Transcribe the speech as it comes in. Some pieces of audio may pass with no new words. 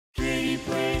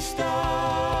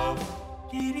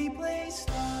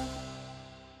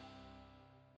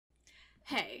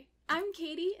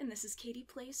Katie, and this is Katie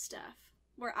Plays Stuff,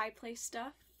 where I play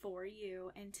stuff for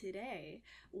you, and today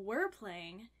we're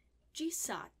playing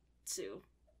Jisatsu.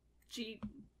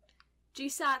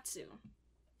 Jisatsu.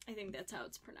 I think that's how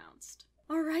it's pronounced.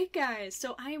 Alright guys,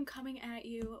 so I am coming at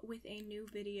you with a new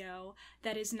video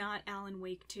that is not Alan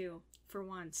Wake 2, for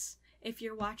once. If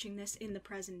you're watching this in the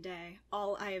present day,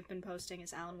 all I have been posting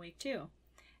is Alan Wake 2.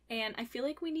 And I feel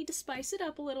like we need to spice it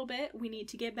up a little bit. We need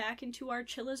to get back into our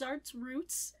Chilla's Arts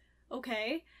roots,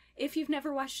 okay? If you've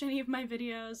never watched any of my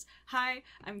videos, hi,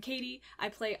 I'm Katie. I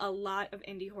play a lot of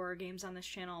indie horror games on this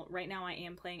channel. Right now I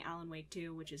am playing Alan Wake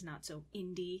 2, which is not so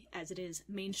indie as it is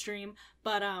mainstream,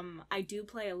 but I do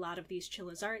play a lot of these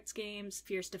Chilla's Arts games,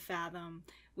 Fears to Fathom.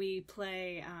 We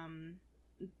play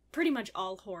pretty much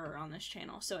all horror on this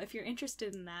channel, so if you're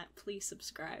interested in that, please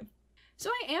subscribe. So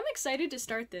I am excited to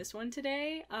start this one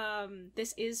today.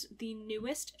 This is the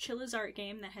newest Chilla's Art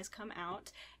game that has come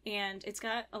out, and it's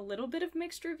got a little bit of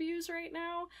mixed reviews right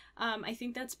now. I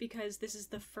think that's because this is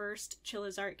the first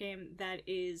Chilla's Art game that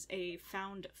is a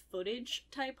found footage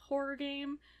type horror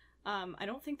game. I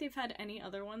don't think they've had any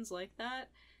other ones like that,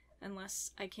 unless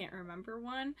I can't remember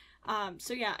one.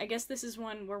 So yeah, I guess this is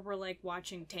one where we're like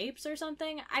watching tapes or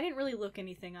something. I didn't really look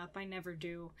anything up, I never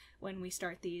do when we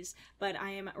start these, but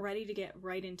I am ready to get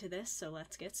right into this, so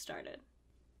let's get started.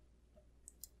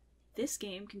 This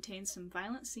game contains some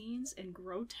violent scenes and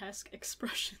grotesque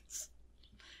expressions.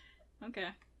 Okay.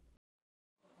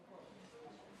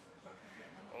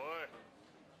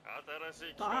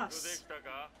 Boss.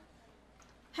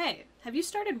 Hey, have you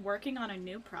started working on a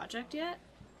new project yet?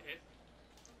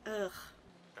 Ugh.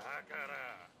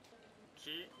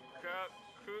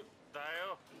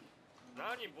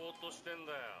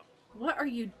 What are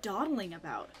you dawdling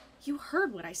about? You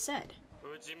heard what I said.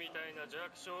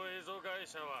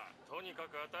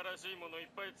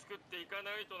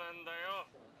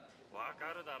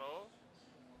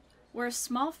 We're a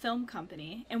small film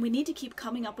company, and we need to keep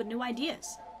coming up with new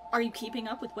ideas. Are you keeping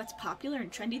up with what's popular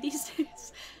and trendy these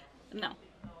days? No.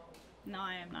 No,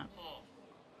 I am not.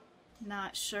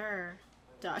 Not sure.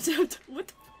 What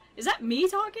the is that me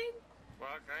talking?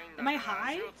 Am I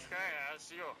high?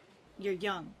 You're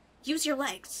young. Use your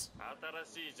legs.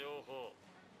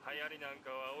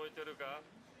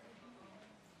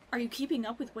 Are you keeping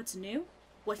up with what's new?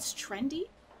 What's trendy?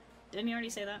 Didn't he already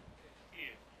say that?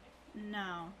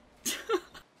 No.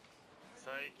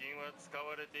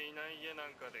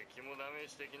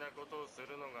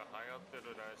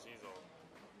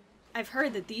 I've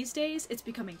heard that these days it's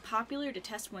becoming popular to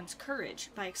test one's courage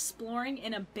by exploring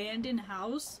an abandoned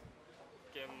house.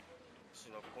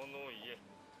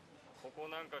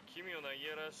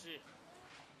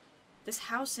 This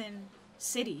house in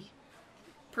city,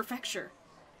 prefecture.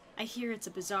 I hear it's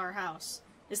a bizarre house.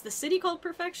 Is the city called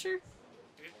prefecture?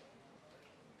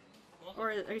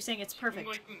 Or are you saying it's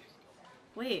perfect?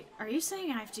 Wait, are you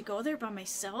saying I have to go there by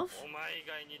myself?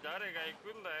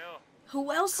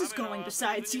 Who else is going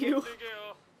besides you?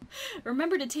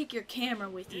 Remember to take your camera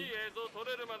with you.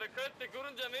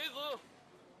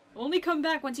 Only come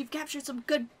back once you've captured some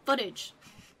good footage.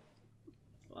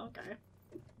 Okay.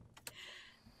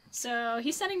 So,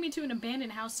 he's sending me to an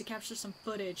abandoned house to capture some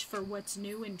footage for what's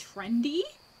new and trendy?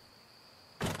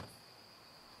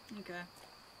 Okay.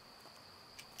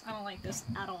 I don't like this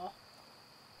at all.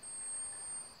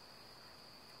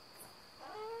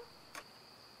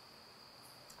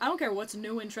 I don't care what's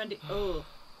new and trendy. Oh.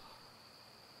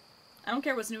 I don't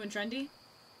care what's new and trendy.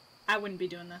 I wouldn't be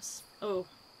doing this. Oh.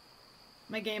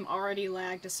 My game already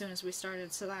lagged as soon as we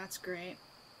started, so that's great.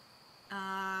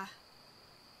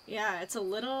 Yeah, it's a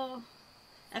little...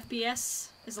 FPS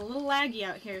is a little laggy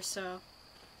out here, so...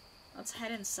 Let's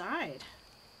head inside.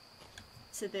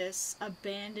 To this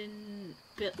abandoned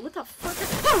bit. What the fuck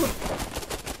is... Oh!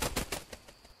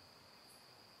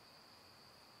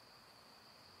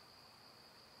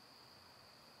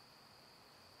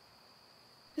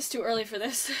 It's too early for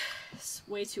this. It's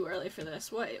way too early for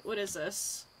this. What is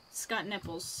this? It's got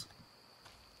nipples.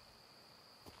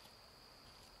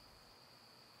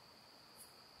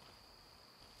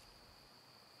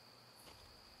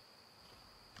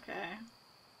 Okay.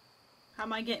 How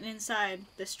am I getting inside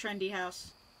this trendy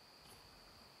house?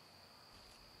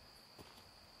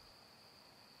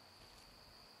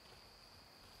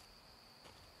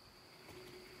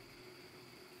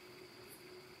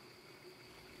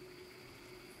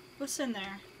 What's in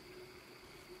there?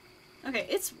 Okay,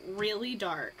 it's really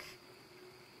dark.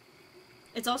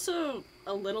 It's also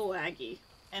a little laggy,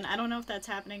 and I don't know if that's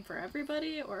happening for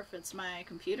everybody or if it's my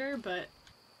computer, but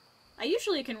I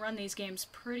usually can run these games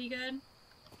pretty good,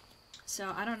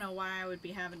 so I don't know why I would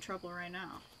be having trouble right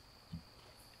now.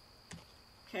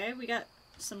 Okay, we got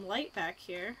some light back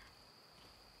here.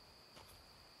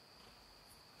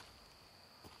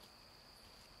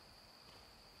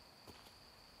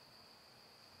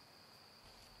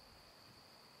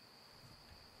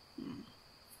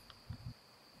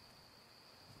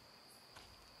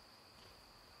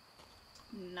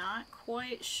 Not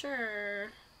quite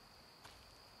sure.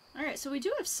 Alright, so we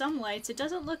do have some lights. It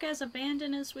doesn't look as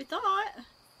abandoned as we thought.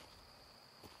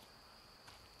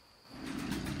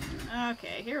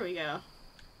 Okay, here we go.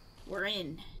 We're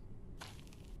in.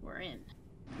 We're in.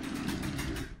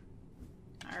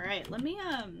 Alright, let me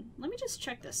just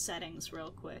check the settings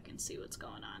real quick and see what's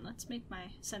going on. Let's make my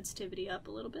sensitivity up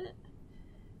a little bit.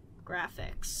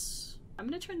 Graphics. I'm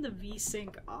gonna turn the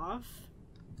VSync off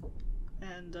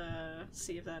and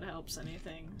see if that helps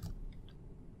anything.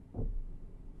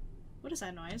 What is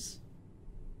that noise?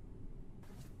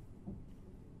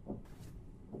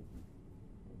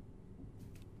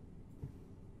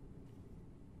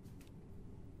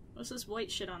 What's this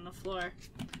white shit on the floor?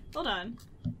 Hold on.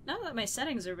 Now that my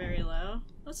settings are very low,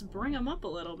 let's bring them up a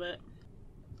little bit.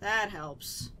 That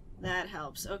helps. That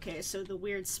helps. Okay, so the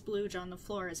weird splooge on the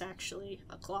floor is actually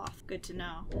a cloth. Good to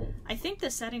know. I think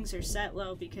the settings are set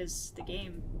low because the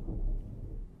game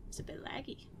is a bit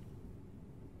laggy.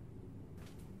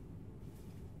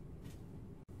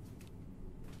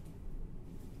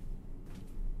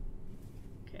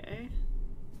 Okay.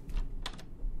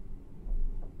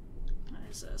 What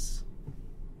is this?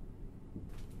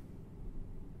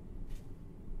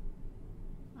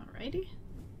 Alrighty.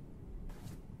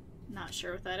 Not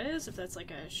sure what that is, if that's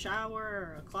like a shower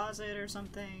or a closet or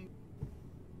something.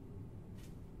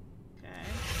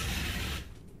 Okay.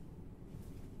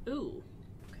 Ooh.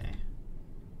 Okay.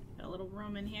 Got a little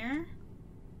room in here.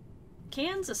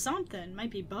 Cans of something.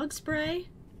 Might be bug spray.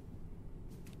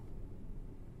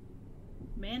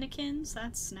 Mannequins.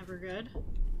 That's never good.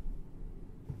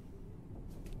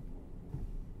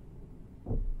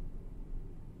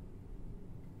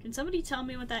 Can somebody tell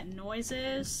me what that noise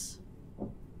is?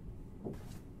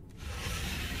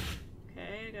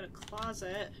 Okay, I got a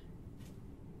closet.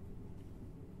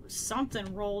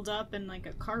 Something rolled up in like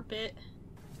a carpet.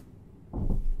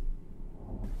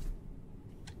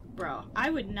 Bro, I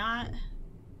would not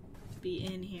be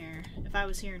in here if I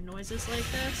was hearing noises like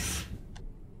this.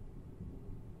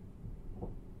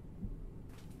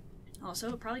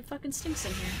 Also, it probably fucking stinks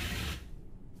in here.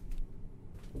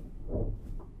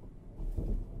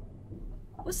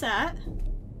 What's that?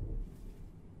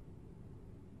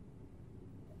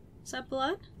 Is that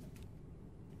blood?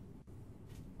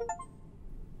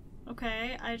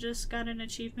 Okay, I just got an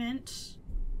achievement.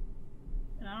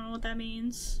 And I don't know what that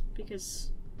means,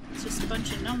 because it's just a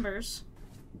bunch of numbers.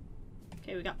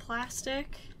 Okay, we got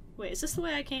plastic. Wait, is this the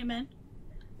way I came in?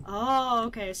 Oh,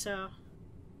 okay, so...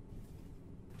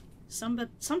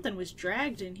 something was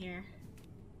dragged in here.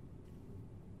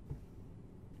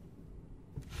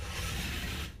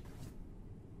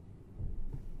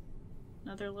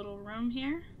 Another little room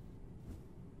here.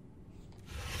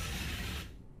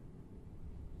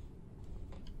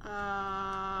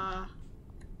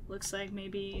 Looks like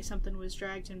maybe something was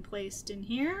dragged and placed in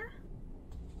here.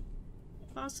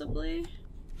 Possibly.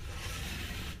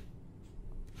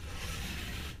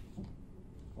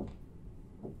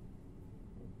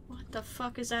 What the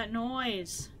fuck is that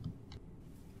noise?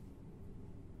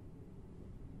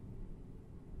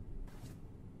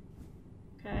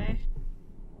 Okay.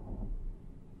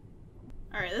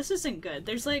 Alright, this isn't good.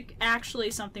 There's like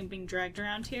actually something being dragged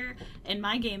around here, and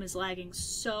my game is lagging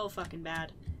so fucking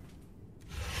bad.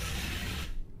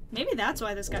 Maybe that's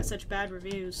why this got such bad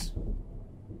reviews.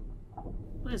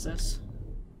 What is this?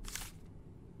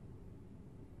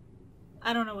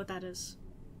 I don't know what that is.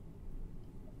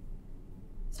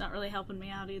 It's not really helping me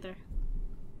out either.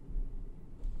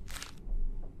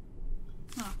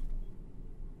 Huh.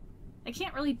 I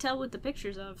can't really tell what the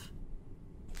picture's of.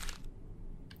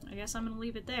 I guess I'm gonna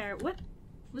leave it there. What?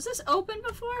 Was this open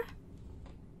before?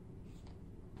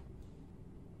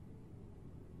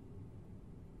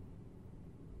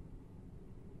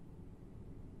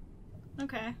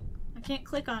 Okay. I can't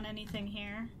click on anything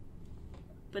here.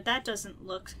 But that doesn't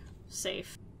look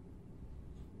safe.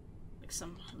 Like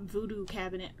some voodoo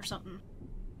cabinet or something.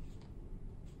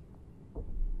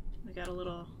 We got a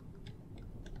little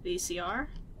VCR.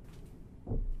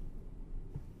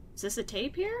 Is this a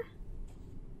tape here?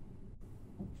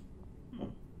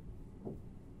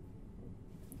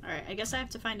 Alright, I guess I have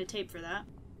to find a tape for that.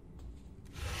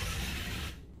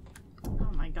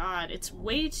 Oh my god, it's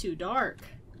way too dark.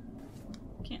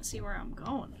 Can't see where I'm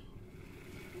going.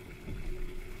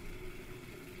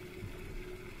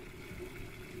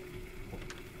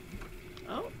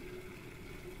 Oh.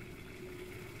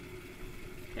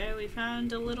 we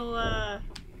found a little,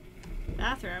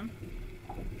 bathroom.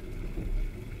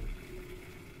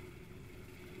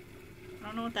 I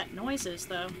don't know what that noise is,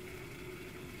 though.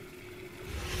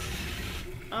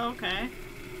 Oh, okay.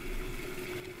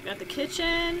 Got the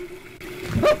kitchen.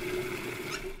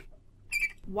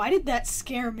 Why did that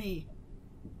scare me?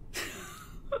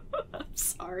 I'm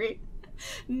sorry.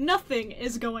 Nothing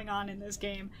is going on in this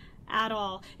game at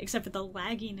all, except for the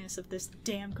lagginess of this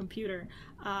damn computer.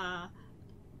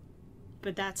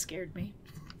 But that scared me.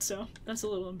 So, that's a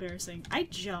little embarrassing. I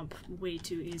jump way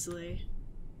too easily.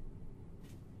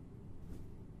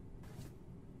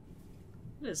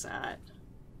 What is that?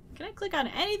 Can I click on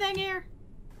anything here?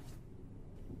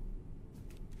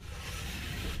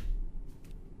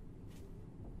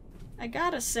 I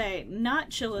gotta say,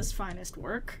 not Chilla's finest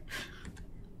work.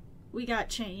 We got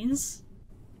chains.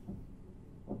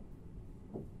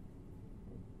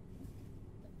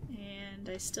 And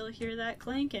I still hear that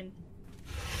clanking.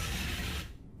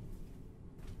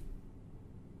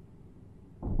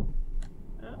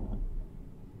 Oh.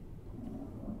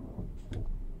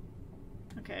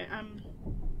 Okay, I'm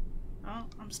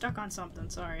stuck on something,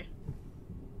 sorry.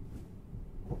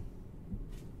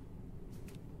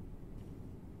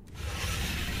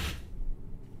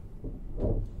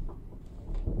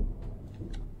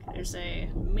 There's a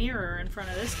mirror in front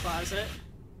of this closet.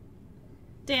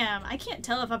 Damn, I can't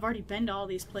tell if I've already been to all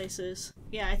these places.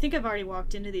 Yeah, I think I've already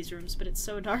walked into these rooms, but it's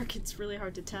so dark it's really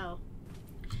hard to tell.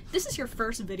 If this is your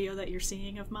first video that you're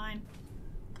seeing of mine,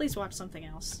 please watch something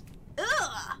else.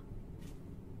 Ugh!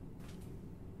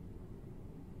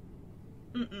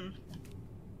 Mm-mm.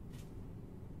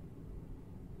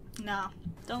 No,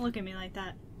 don't look at me like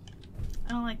that. I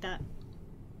don't like that.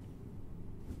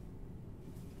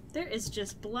 There is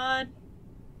just blood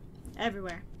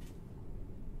everywhere.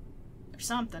 Or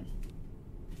something.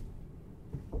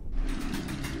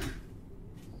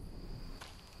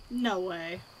 No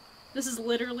way. This is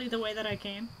literally the way that I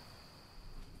came.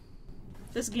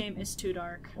 This game is too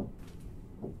dark.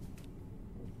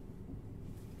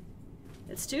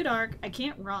 It's too dark. I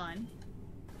can't run.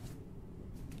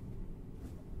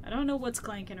 I don't know what's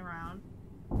clanking around.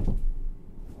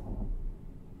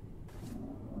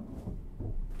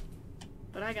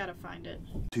 But I gotta find it.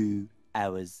 2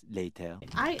 hours later.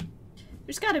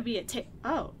 There's gotta be a tape.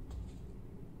 Oh.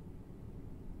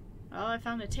 Oh, I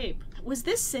found a tape. Was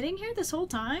this sitting here this whole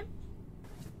time?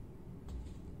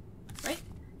 Right?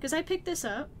 Because I picked this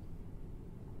up.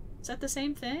 Is that the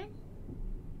same thing?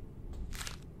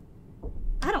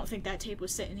 I don't think that tape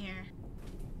was sitting here.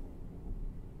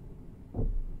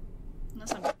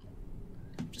 Unless I'm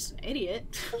just an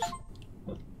idiot.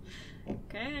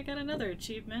 Okay, I got another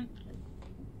achievement.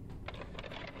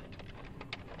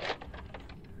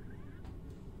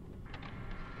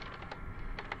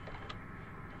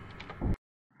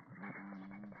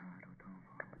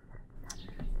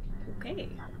 Okay.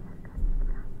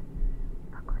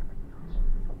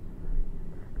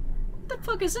 What the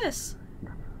fuck is this?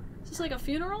 Is this like a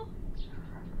funeral?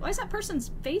 Why is that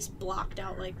person's face blocked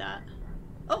out like that?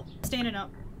 Oh, standing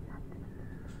up.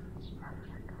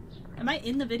 Am I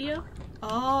in the video?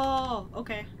 Oh,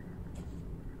 okay.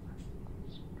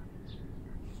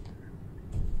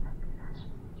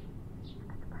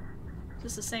 Is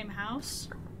this the same house?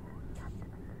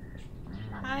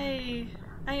 I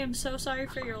am so sorry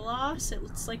for your loss. It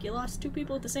looks like you lost 2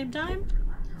 people at the same time.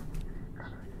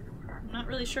 I'm not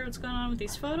really sure what's going on with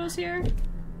these photos here.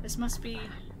 This must be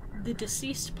the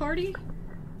deceased party.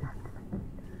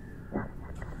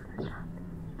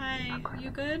 Hi,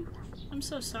 you good? I'm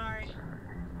so sorry.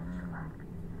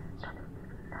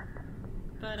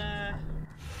 But,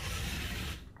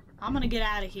 I'm gonna get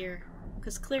out of here.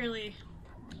 Because clearly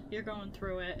you're going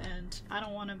through it and I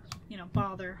don't want to, you know,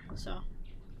 bother, so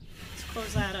let's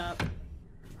close that up.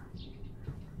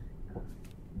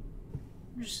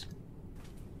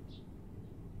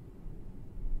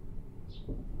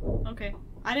 Okay,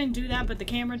 I didn't do that, but the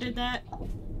camera did that.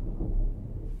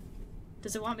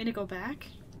 Does it want me to go back?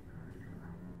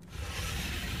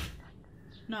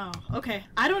 No. Okay,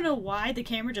 I don't know why the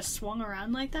camera just swung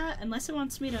around like that, unless it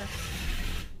wants me to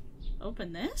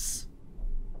open this?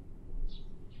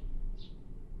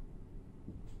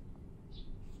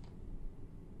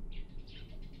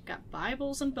 Got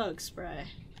Bibles and bug spray.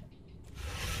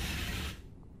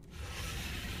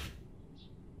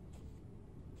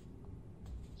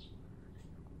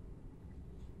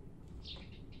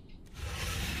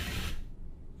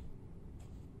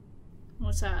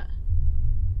 What's that?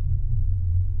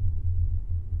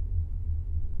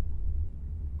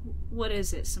 What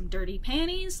is it? Some dirty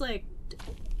panties? Like,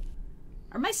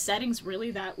 are my settings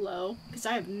really that low? Because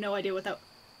I have no idea what that...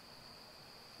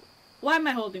 Why am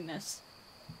I holding this?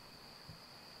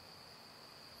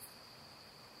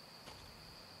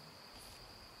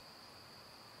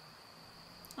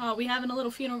 Oh, we having a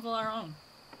little funeral of our own.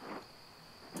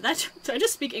 Did I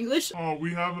just speak English? Oh,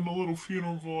 we having a little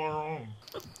funeral of our own.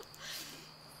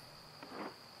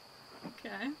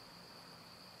 Okay.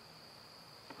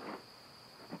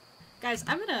 Guys,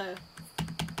 I'm gonna...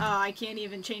 I can't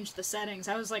even change the settings.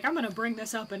 I was like, I'm gonna bring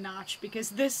this up a notch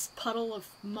because this puddle of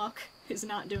muck is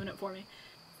not doing it for me.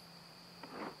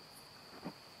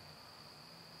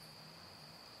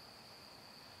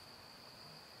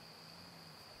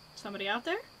 Somebody out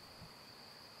there?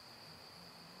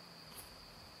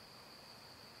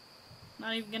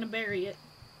 Not even gonna bury it.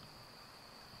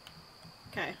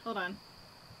 Okay, hold on.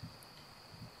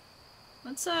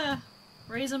 Let's,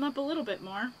 raise them up a little bit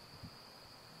more.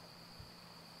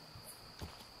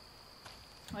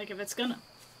 Like, if it's gonna...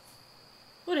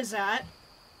 What is that?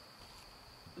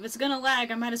 If it's gonna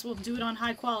lag, I might as well do it on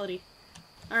high quality.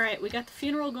 Alright, we got the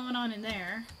funeral going on in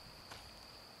there.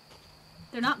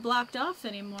 They're not blocked off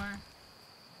anymore.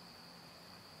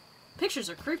 Pictures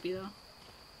are creepy, though.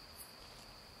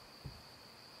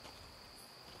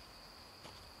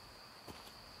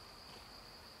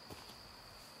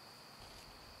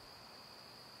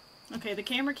 Okay, the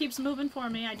camera keeps moving for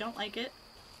me. I don't like it.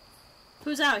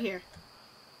 Who's out here?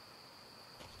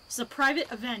 It's a private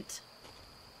event.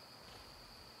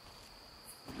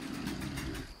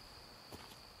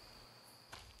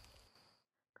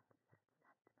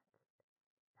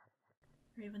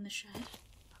 Raven the Shed.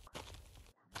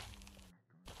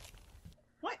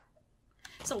 What?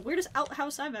 It's the weirdest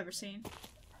outhouse I've ever seen.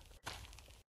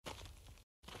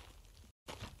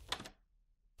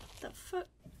 The fuck?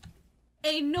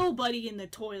 Ain't nobody in the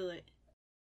toilet.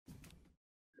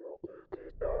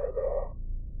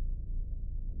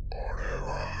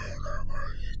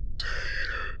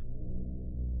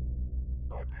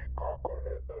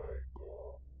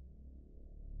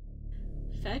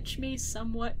 Fetch me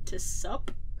somewhat to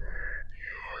sup?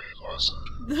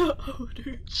 The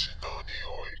odor.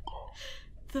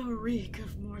 The reek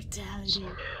of mortality.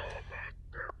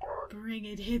 Bring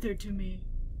it hither to me.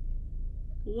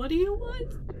 What do you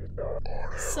want?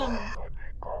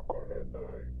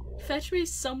 Fetch me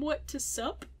somewhat to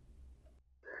sup?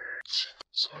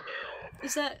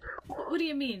 Is that... What do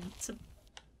you mean?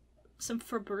 Some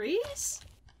Febreze?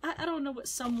 I don't know what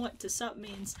somewhat to sup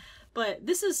means, but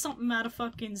this is something out of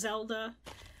fucking Zelda.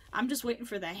 I'm just waiting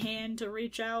for the hand to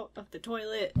reach out of the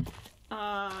toilet.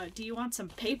 Do you want some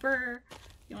paper?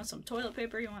 You want some toilet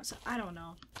paper? You want some... I don't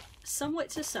know. Somewhat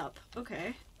to sup.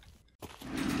 Okay.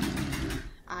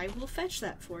 I will fetch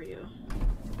that for you.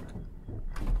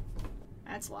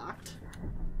 That's locked.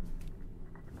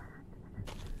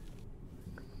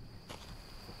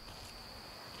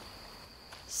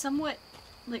 Somewhat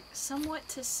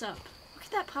to sup. What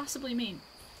could that possibly mean?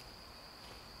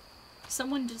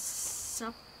 Someone to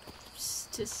sup...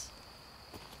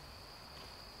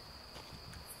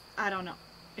 I don't know.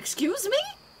 Excuse me?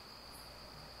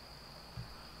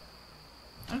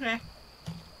 Okay.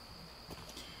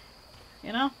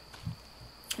 You know?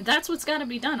 If that's what's gotta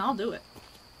be done, I'll do it.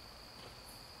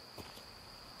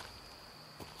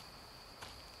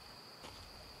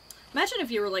 Imagine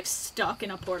if you were, like, stuck in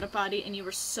a porta potty and you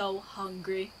were so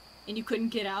hungry and you couldn't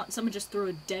get out and someone just threw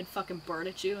a dead fucking bird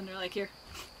at you and they're like, here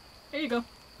you go.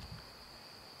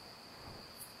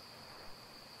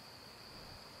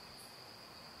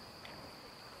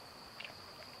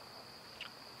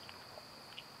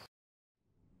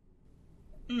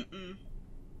 Mm-mm.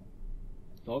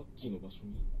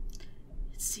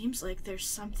 It seems like there's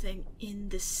something in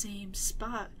the same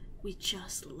spot we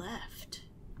just left.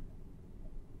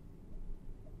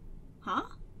 Huh?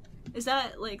 Is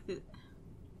that like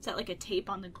a tape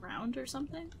on the ground or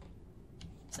something?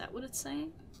 Is that what it's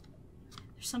saying?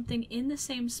 There's something in the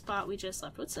same spot we just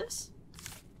left. What's this?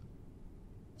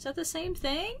 Is that the same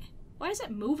thing? Why is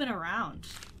it moving around?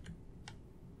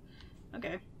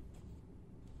 Okay.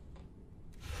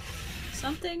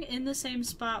 Something in the same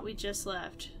spot we just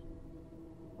left.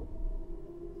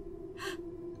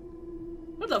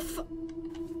 What the fu-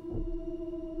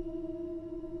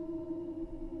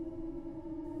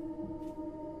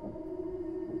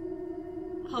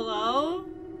 Hello?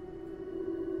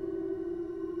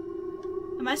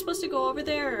 Am I supposed to go over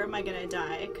there or am I gonna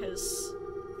die? 'Cause...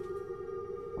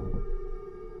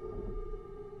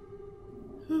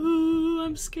 Ooh,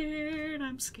 I'm scared,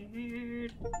 I'm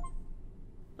scared.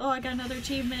 Oh, I got another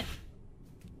achievement.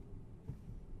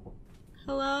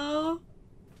 Hello?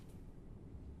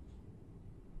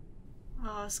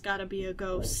 Oh, it's gotta be a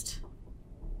ghost.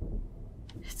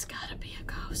 It's gotta be a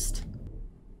ghost.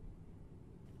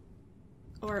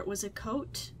 Or it was a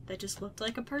coat that just looked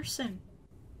like a person.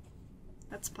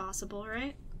 That's possible,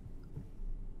 right?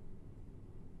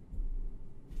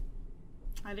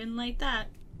 I didn't like that.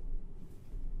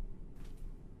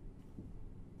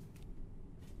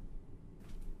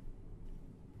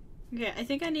 Okay, I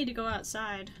think I need to go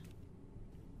outside.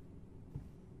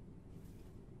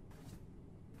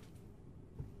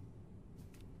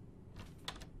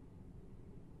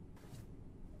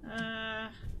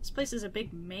 This place is a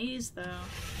big maze, though.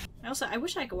 I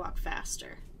wish I could walk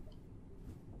faster.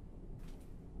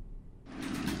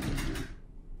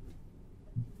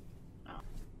 Oh.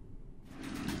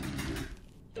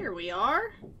 Here we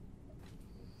are.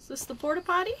 Is this the porta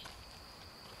potty?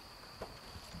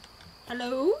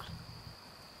 Hello?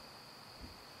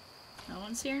 No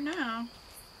one's here now.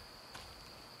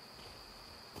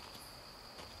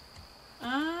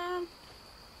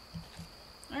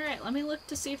 Alright, let me look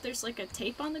to see if there's like a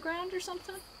tape on the ground or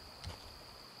something.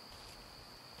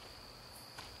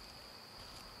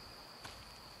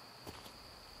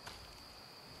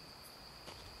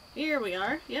 Here we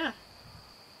are, yeah.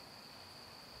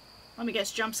 Let me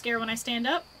guess, jump scare when I stand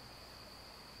up?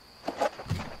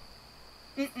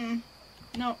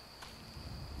 No.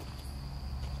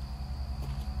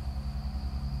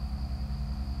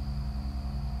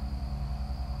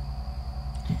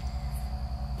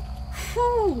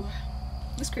 Whew.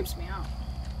 This creeps me out.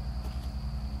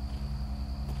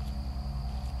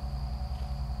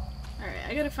 Alright,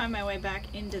 I gotta find my way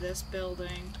back into this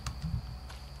building.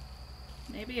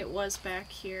 Maybe it was back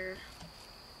here.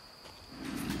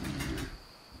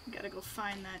 Gotta go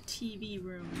find that TV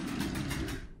room.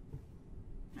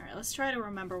 Alright, let's try to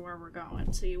remember where we're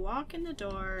going. So you walk in the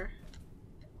door.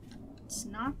 It's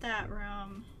not that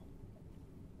room.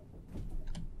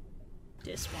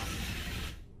 This one.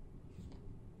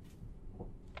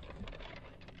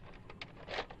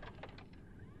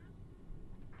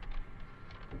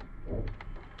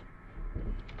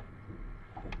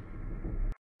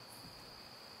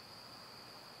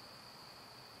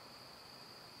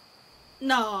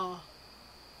 No.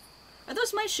 Are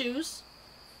those my shoes?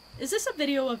 Is this a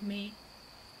video of me?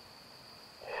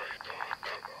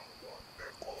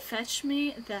 Fetch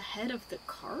me the head of the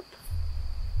carp?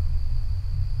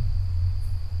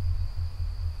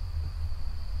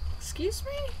 Excuse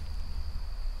me?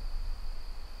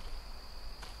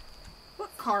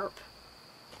 What carp?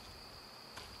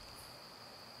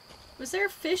 Was there a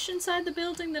fish inside the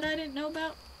building that I didn't know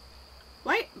about?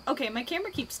 Why? Okay, my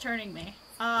camera keeps turning me.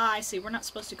 Ah, I see. We're not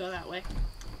supposed to go that way.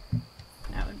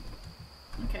 That would...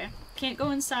 Okay. Can't go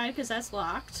inside because that's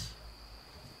locked.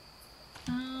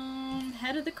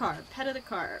 Head of the carp. Head of the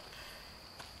carp.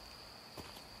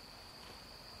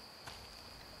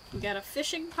 We got a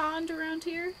fishing pond around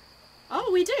here? Oh,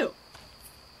 we do!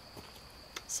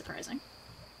 Surprising.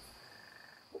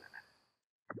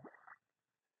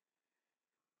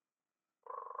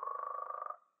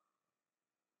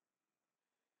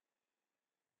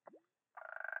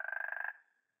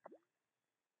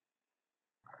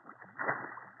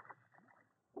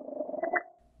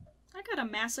 I gotta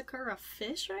massacre a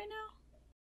fish right now?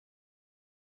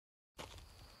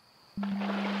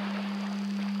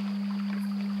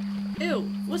 Ew,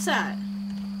 what's that?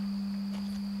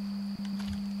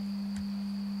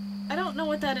 I don't know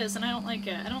what that is and I don't like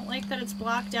it. I don't like that it's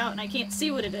blocked out and I can't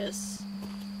see what it is.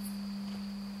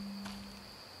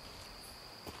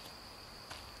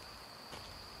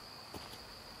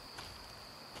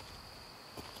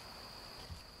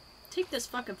 Take this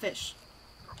fucking fish.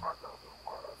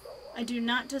 I do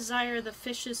not desire the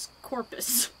fish's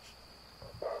corpus.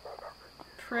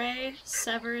 Pray,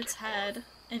 sever its head,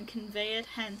 and convey it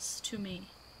hence to me.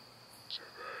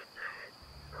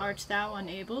 Art thou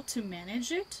unable to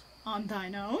manage it on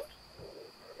thine own?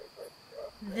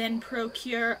 Then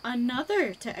procure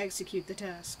another to execute the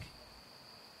task.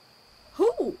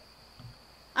 Who?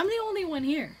 I'm the only one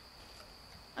here.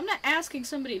 I'm not asking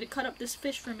somebody to cut up this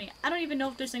fish for me. I don't even know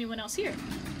if there's anyone else here.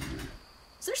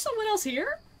 Is there someone else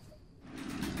here?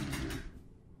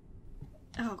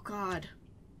 Oh god.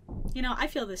 You know, I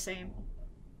feel the same.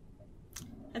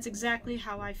 That's exactly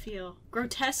how I feel.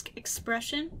 Grotesque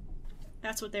expression?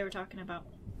 That's what they were talking about.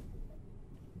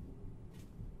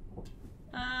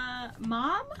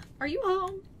 Mom? Are you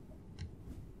home?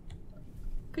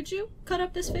 Could you cut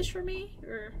up this fish for me?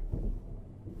 Or...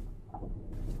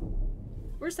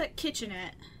 Where's that kitchen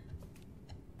at?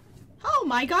 Oh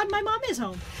my god, my mom is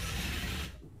home!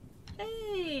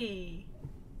 Hey!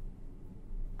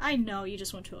 I know you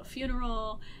just went to a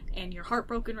funeral and you're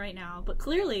heartbroken right now, but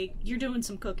clearly you're doing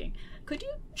some cooking. Could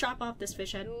you chop off this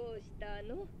fish head?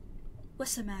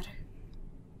 What's the matter?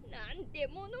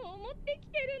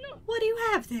 What do you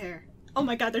have there? Oh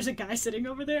my god, there's a guy sitting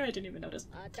over there? I didn't even notice.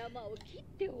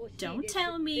 Don't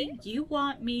tell me you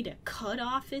want me to cut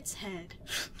off its head.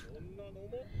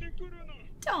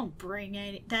 Don't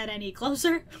bring that any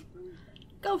closer.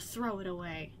 Go throw it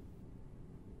away.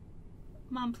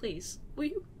 Mom, please, will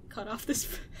you cut off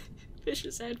this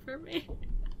fish's head for me?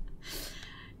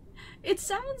 It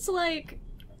sounds like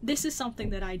this is something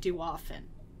that I do often,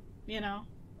 you know?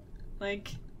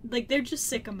 Like they're just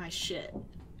sick of my shit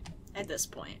at this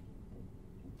point.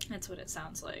 That's what it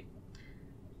sounds like.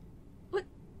 What?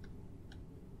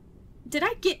 Did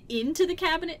I get into the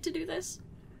cabinet to do this?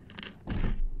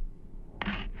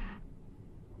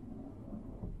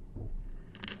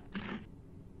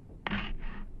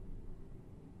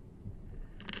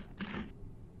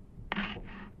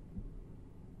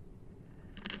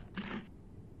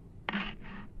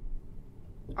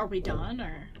 Are we done,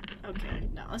 or? Okay,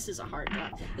 no, this is a hard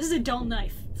drop. This is a dull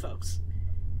knife, folks.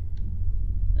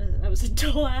 That was a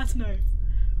dull-ass knife.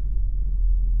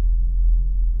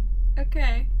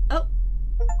 Okay. Oh!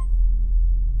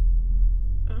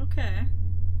 Okay.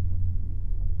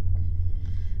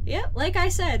 Yeah, like I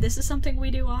said, this is something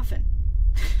we do often.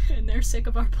 And they're sick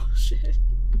of our bullshit.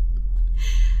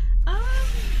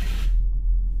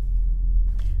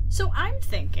 So I'm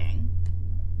thinking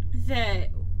that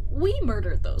we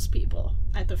murdered those people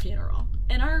at the funeral.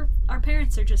 And our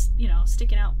parents are just, you know,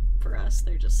 sticking out for us.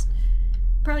 They're just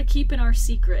probably keeping our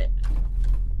secret.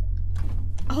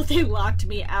 Oh, they locked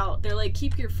me out. They're like,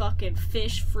 keep your fucking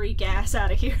fish freak ass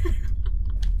out of here.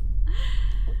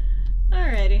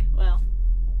 Alrighty, well.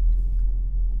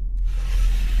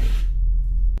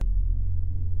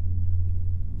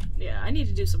 Yeah, I need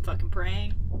to do some fucking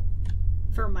praying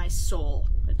for my soul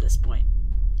at this point.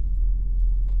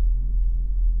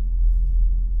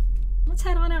 Let's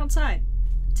head on outside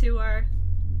to our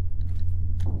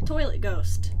toilet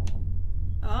ghost.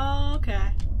 Oh,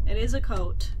 okay. It is a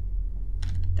coat.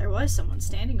 There was someone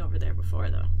standing over there before,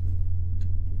 though.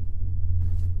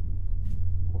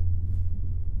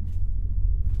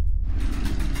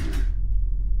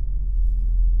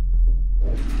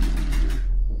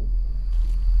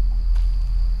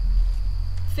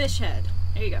 Fish head.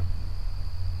 There you go.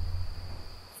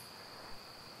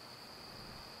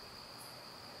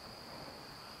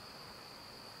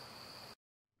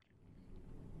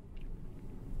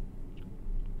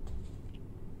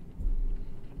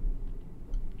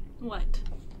 What?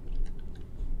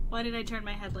 Why did I turn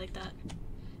my head like that?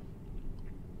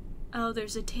 Oh,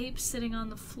 there's a tape sitting on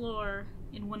the floor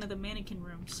in one of the mannequin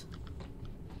rooms.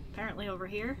 Apparently over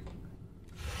here.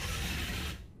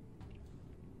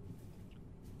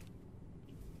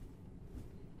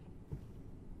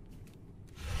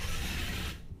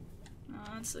 Oh,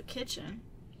 that's the kitchen.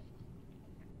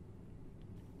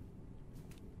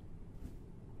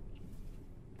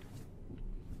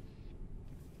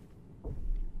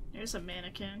 There's a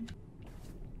mannequin.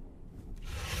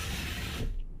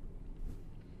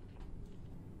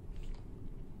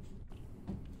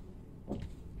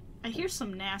 I hear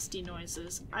some nasty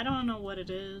noises. I don't know what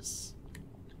it is,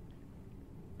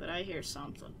 but I hear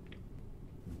something.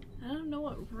 I don't know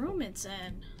what room it's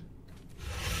in.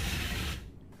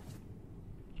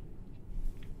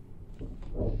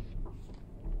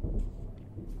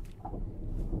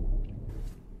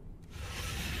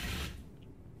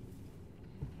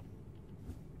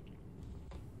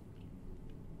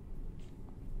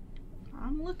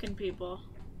 I'm looking, people.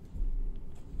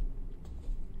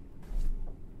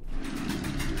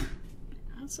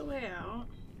 That's the way out.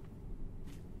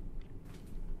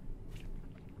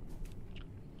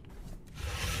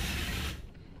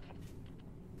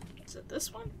 Is it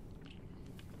this one?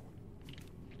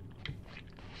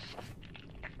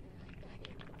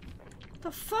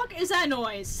 The fuck is that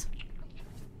noise?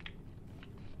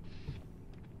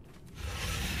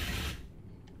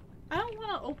 I don't want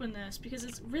to open this because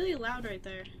it's really loud right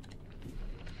there.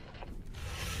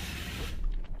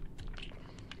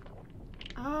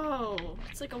 Oh,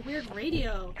 it's like a weird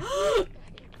radio.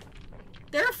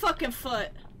 They're a fucking foot.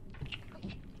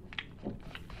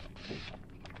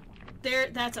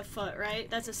 That's a foot, right?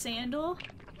 That's a sandal?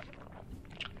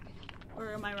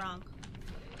 Or am I wrong?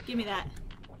 Give me that.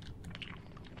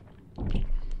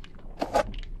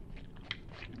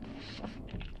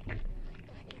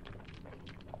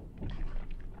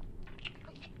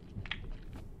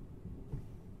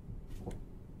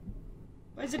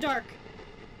 Why is it dark?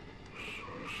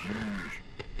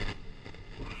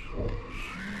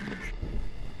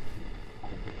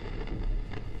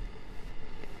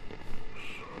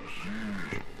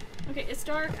 Okay, it's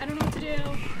dark. I don't know what to do.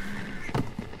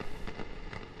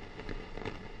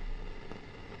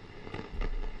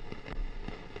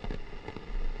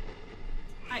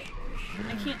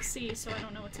 can't see, so I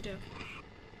don't know what to do.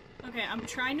 Okay, I'm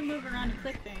trying to move around and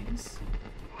click things.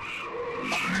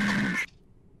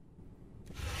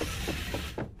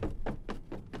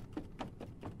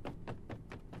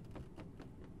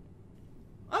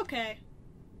 Okay.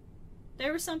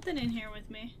 There was something in here with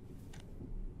me.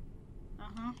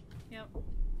 Uh-huh. Yep.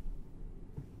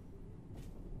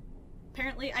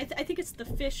 Apparently, I think it's the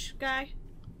fish guy.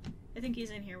 I think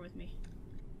he's in here with me.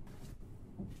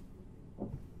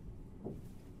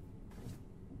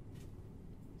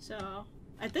 So,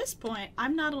 at this point,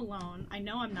 I'm not alone. I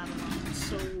know I'm not alone,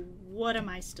 so what am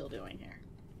I still doing here?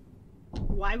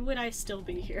 Why would I still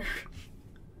be here?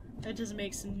 That just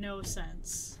makes no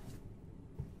sense.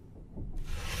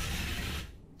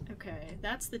 Okay,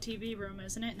 that's the TV room,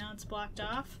 isn't it? Now it's blocked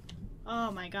off?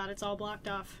 Oh my god, it's all blocked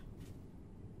off.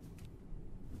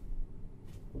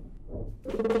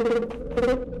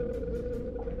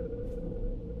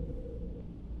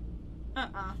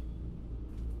 Uh-uh.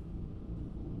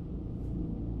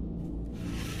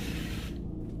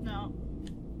 No.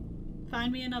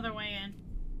 Find me another way in.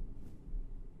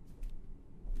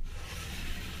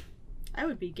 I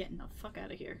would be getting the fuck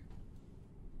out of here.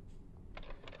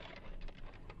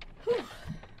 Whew.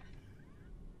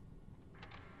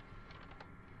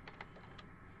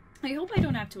 I hope I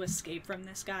don't have to escape from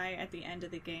this guy at the end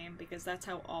of the game, because that's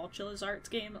how all Chilla's Arts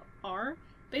games are.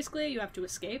 Basically, you have to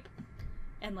escape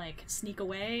and, like, sneak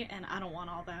away, and I don't want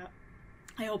all that.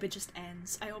 I hope it just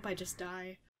ends. I hope I just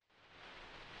die.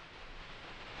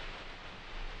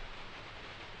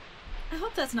 I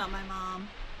hope that's not my mom.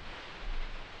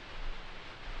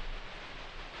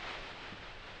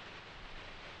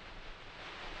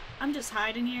 I'm just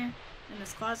hiding here in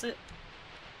this closet.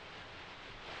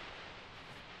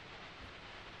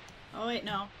 Oh wait,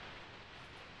 no.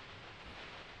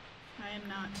 I am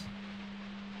not.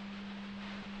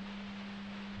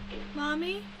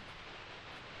 Mommy?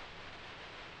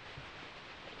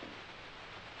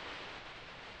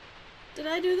 Did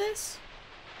I do this?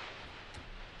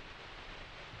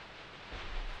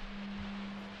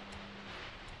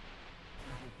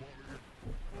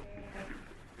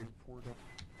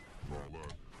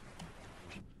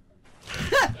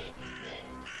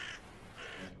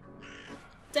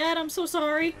 Dad, I'm so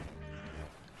sorry.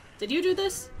 Did you do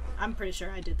this? I'm pretty sure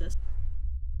I did this.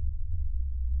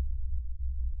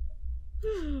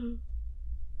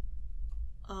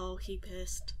 Oh, he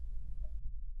pissed.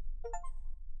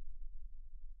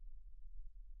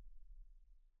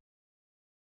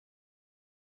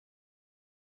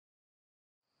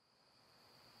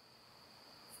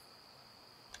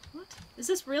 What? Is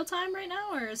this real time right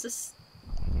now, or is this...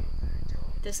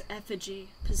 This effigy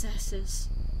possesses...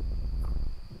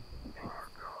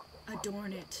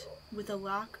 Adorn it with a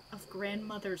lock of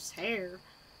grandmother's hair,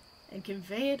 and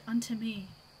convey it unto me.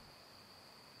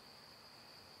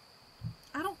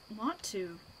 I don't want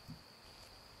to.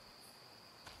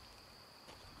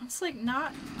 It's like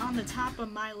not on the top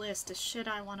of my list of shit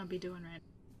I want to be doing right now.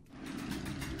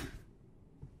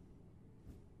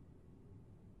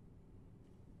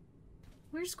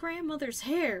 Where's grandmother's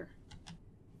hair?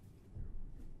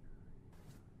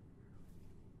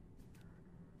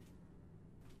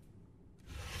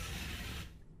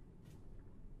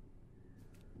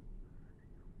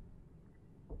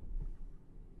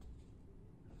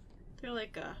 Is there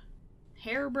like a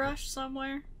hairbrush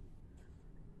somewhere?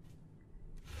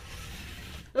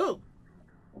 Oh!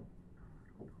 Oh,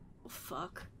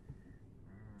 fuck.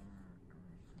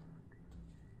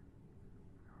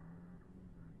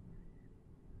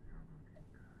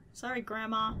 Sorry,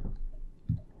 Grandma.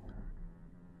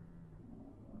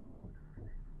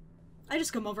 I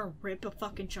just come over and rip a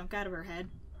fucking chunk out of her head.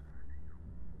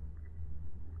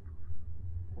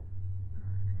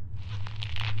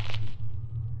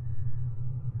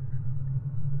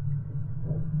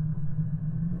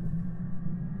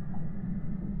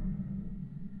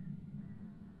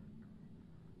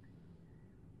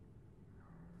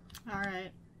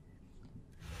 Alright.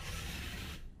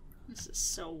 This is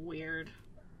so weird.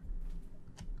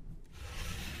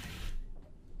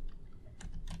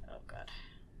 Oh god.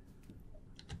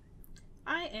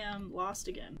 I am lost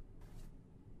again.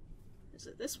 Is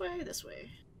it this way? This way.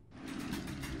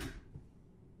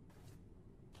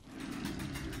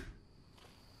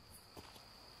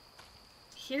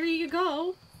 Here you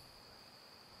go!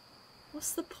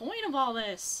 What's the point of all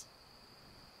this?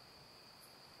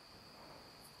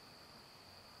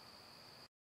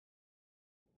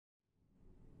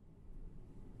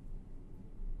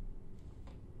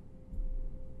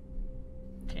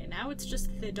 Now it's just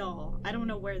the doll. I don't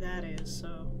know where that is,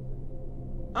 so...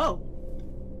 Oh!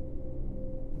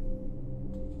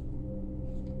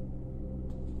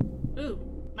 Ooh,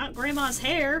 not Grandma's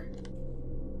hair!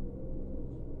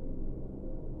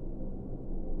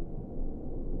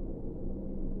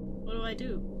 What do I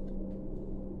do?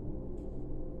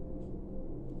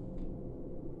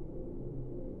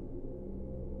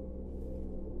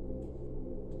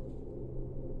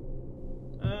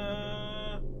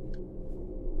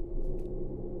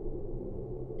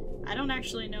 I don't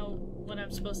actually know what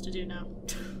I'm supposed to do now.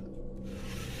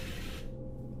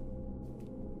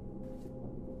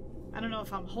 I don't know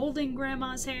if I'm holding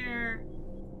Grandma's hair.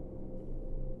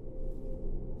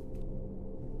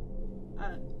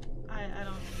 I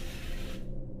don't...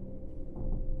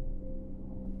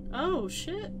 Oh,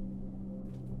 shit.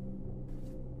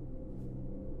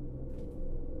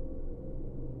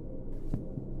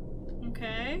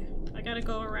 Okay. I gotta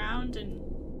go around and...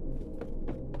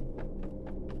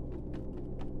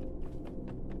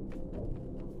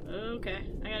 Okay.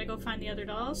 I gotta go find the other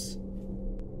dolls.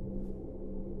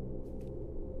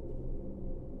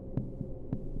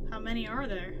 How many are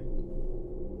there?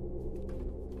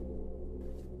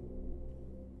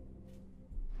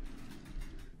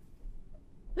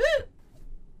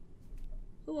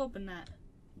 Who opened that?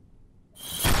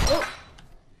 Oh!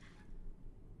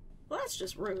 Well, that's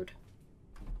just rude.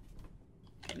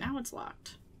 Okay, now it's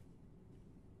locked.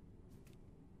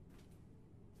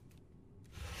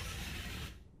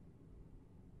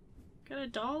 Got a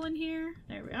doll in here?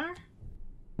 There we are.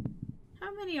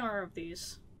 How many are of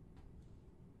these?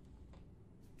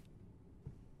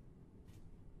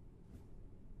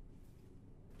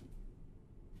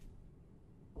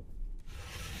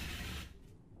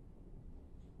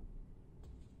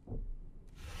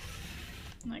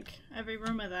 Like, every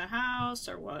room of the house,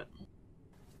 or what?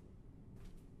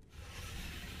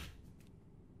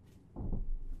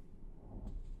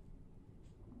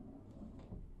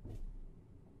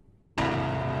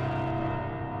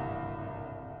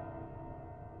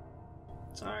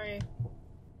 Sorry.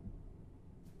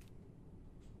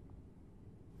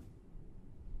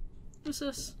 Who's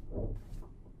this? What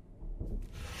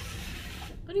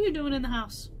are you doing in the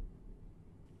house?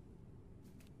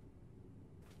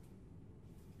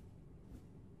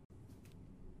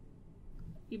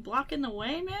 You blocking the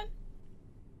way, man?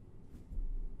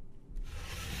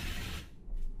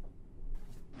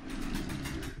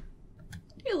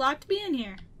 You locked me in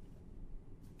here.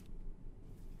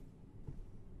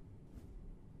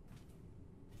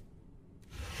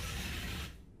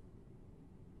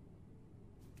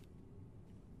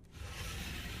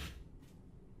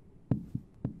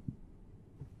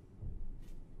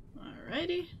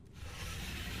 Alrighty.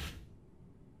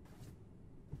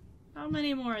 How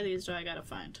many more of these do I gotta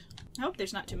find? I hope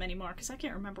there's not too many more, because I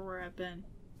can't remember where I've been.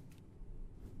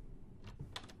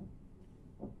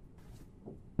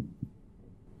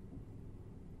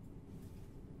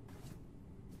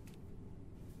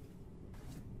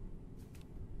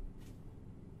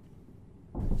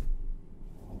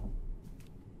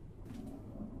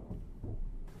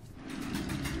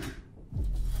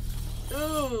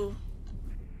 Oh!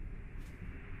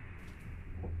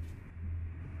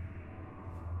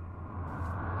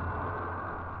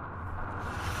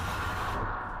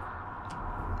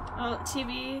 Oh,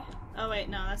 TV. Oh wait,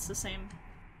 no, that's the same.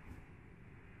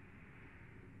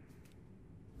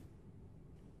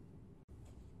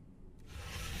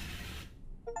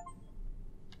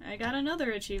 I got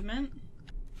another achievement.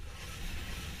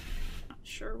 Not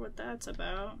sure what that's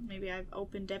about. Maybe I've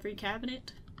opened every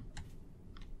cabinet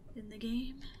in the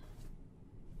game.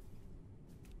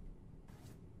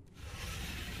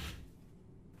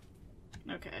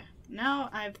 Okay, now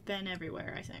I've been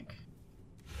everywhere, I think.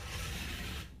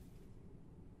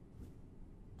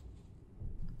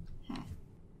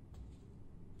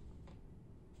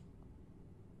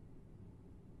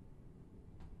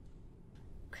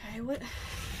 Okay,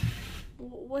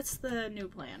 what's the new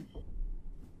plan?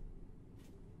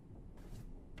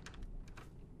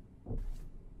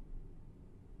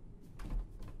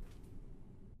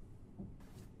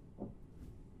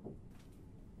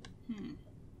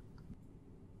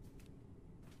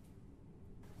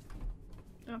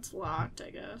 That's locked, I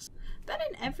guess. Been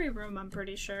in every room, I'm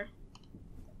pretty sure.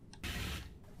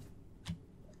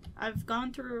 I've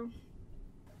gone through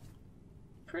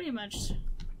pretty much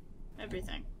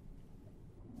everything.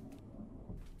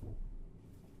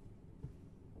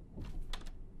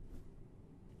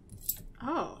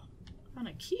 Oh, found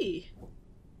a key.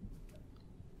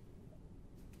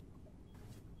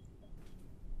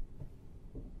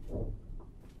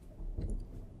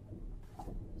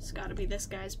 It's gotta be this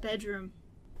guy's bedroom.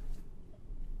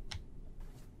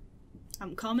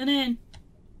 I'm coming in.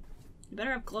 You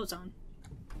better have clothes on.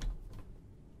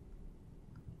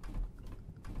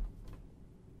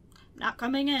 Not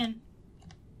coming in.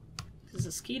 Because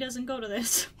this key doesn't go to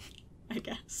this, I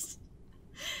guess.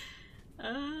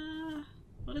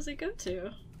 What does it go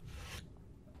to?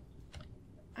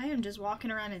 I am just walking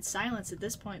around in silence at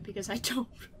this point because I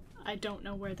don't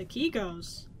know where the key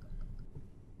goes.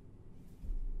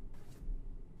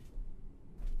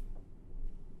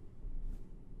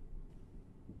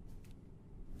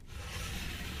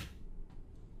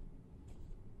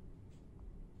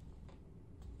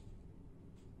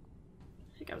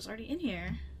 I think I was already in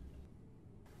here.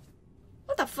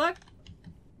 What the fuck?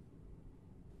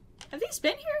 Have these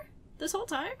been here this whole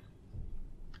time?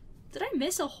 Did I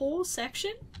miss a whole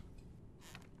section?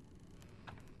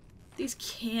 These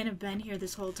can't have been here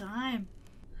this whole time.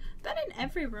 Been in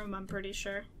every room, I'm pretty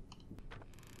sure.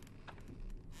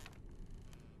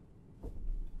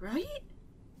 Right?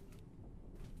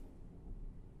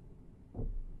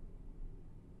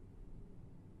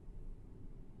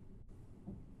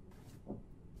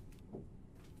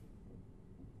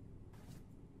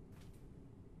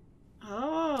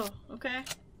 Oh, okay.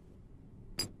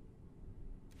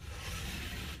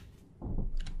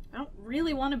 I don't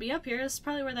really want to be up here. This is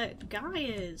probably where that guy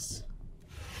is.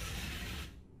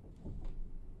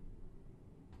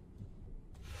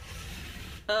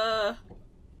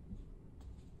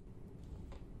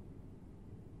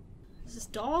 This is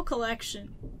doll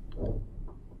collection.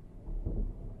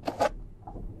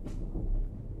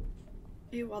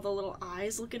 Ew, all the little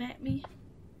eyes looking at me.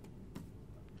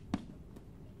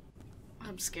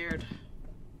 I'm scared.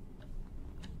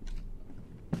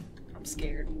 I'm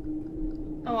scared.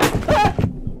 Oh,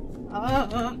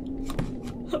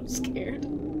 I'm scared.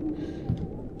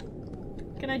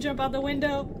 Can I jump out the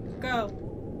window? Go.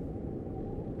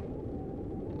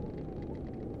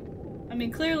 I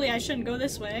mean, clearly I shouldn't go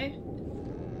this way.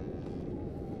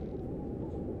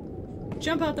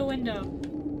 Jump out the window.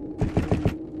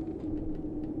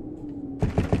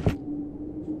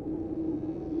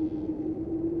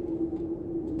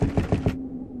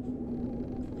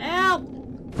 Help!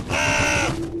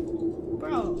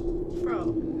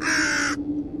 Bro.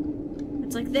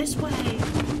 It's like this way.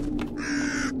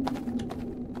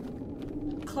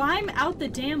 Climb out the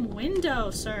damn window,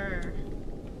 sir.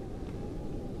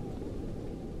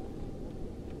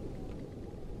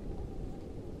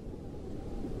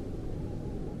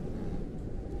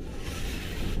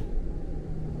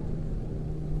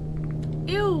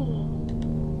 Ew.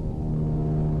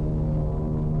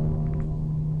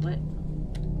 What?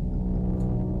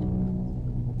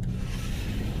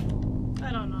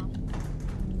 I don't know.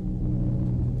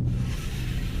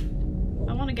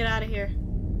 I want to get out of here.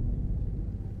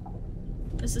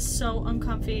 This is so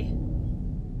uncomfy.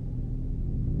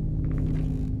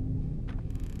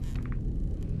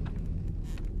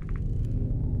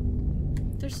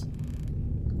 There's...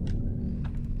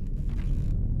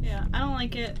 Yeah, I don't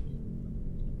like it.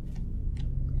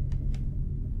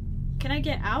 Can I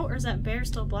get out, or is that bear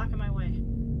still blocking my way?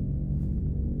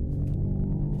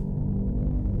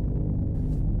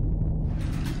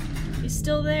 He's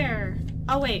still there.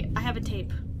 Oh wait, I have a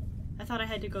tape. I thought I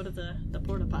had to go to the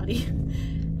porta potty.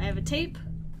 I have a tape.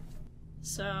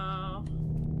 So...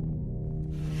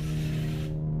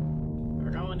 we're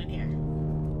going in here.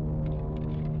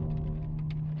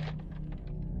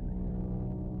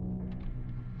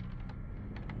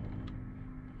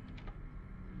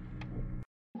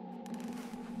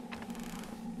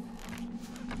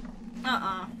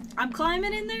 I'm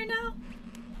climbing in there now?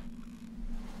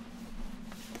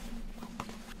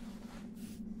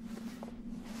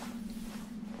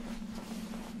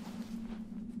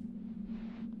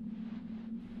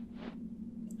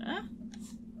 Huh?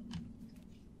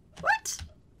 What?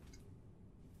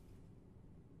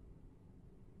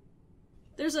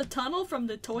 There's a tunnel from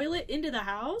the toilet into the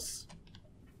house?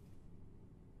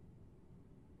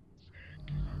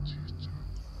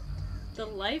 The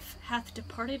life hath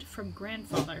departed from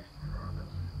grandfather.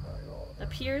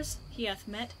 Appears he hath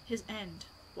met his end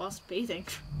whilst bathing.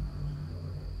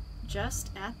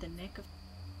 Just at the nick of...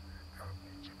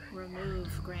 Remove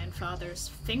grandfather's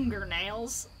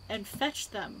fingernails and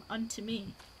fetch them unto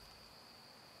me.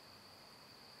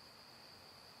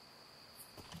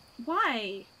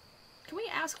 Why? Can we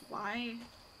ask why?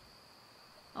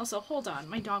 Also, hold on.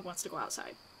 My dog wants to go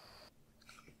outside.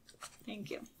 Thank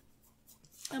you.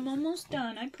 I'm almost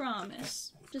done, I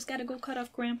promise. Just gotta go cut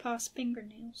off Grandpa's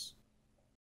fingernails.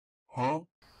 Huh?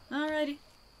 Alrighty.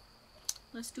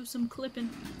 Let's do some clipping.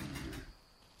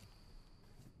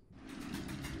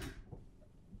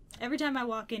 Every time I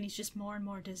walk in, he's just more and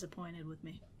more disappointed with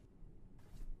me.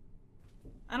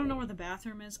 I don't know where the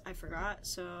bathroom is. I forgot,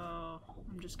 so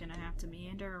I'm just gonna have to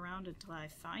meander around until I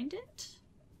find it.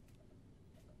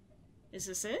 Is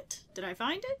this it? Did I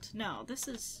find it? No, this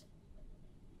is...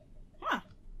 Huh.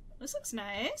 This looks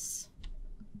nice.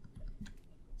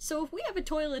 So if we have a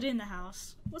toilet in the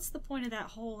house, what's the point of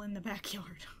that hole in the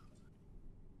backyard?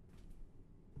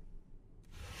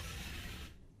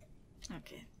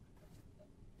 Okay.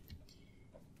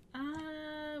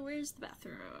 Where's the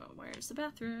bathroom? Where's the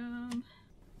bathroom?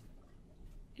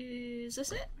 Is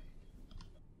this it?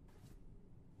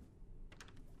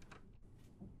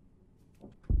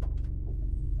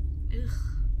 Ugh.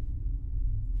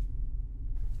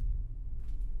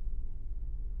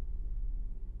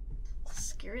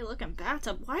 Scary looking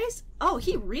bathtub. Why is... Oh,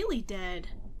 he really dead.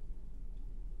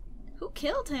 Who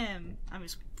killed him? I mean,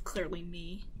 it's clearly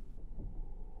me.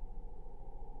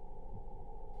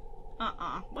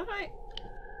 What I...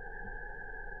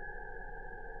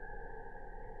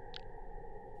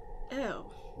 Ew.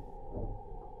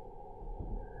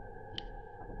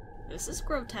 This is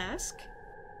grotesque.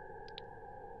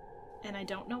 And I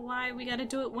don't know why we gotta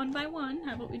do it one by one.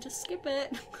 How about we just skip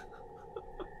it?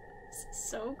 This is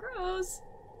so gross.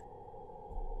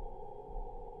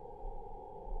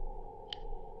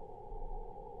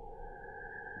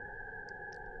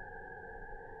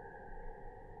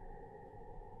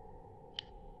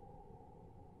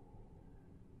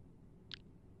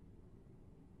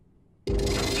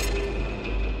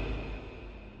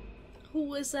 Who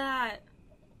was that?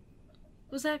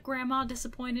 Was that Grandma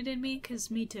disappointed in me? 'Cause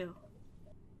me too.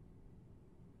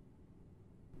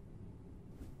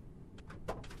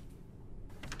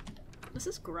 This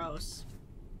is gross.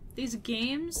 These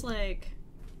games, like,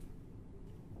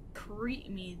 creep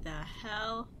me the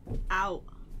hell out.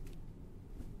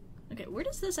 Okay, where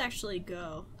does this actually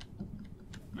go?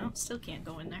 No, still can't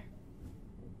go in there.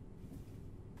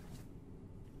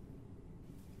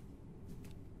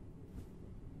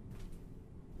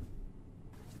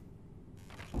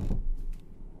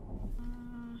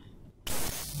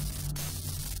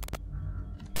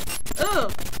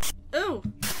 Oh! Oh!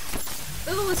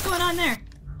 Oh, what's going on there?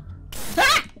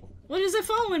 Ah! What is it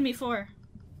following me for?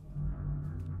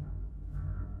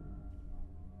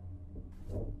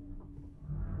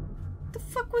 The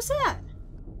fuck was that?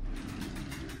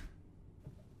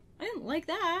 I didn't like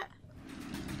that.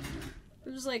 It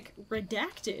was like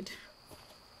redacted.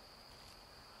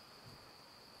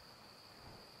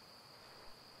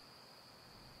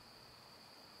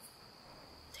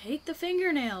 Take the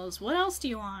fingernails. What else do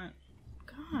you want?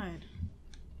 God.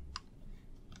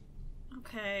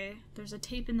 Okay, there's a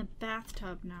tape in the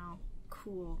bathtub now.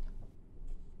 Cool.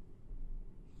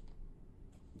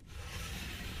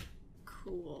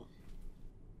 Cool.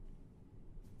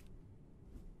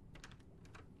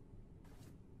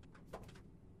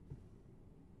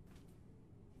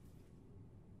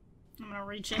 I'm gonna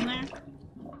reach in there.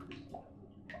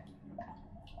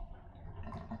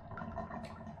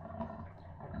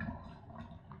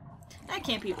 That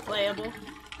can't be playable.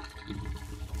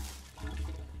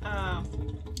 Oh,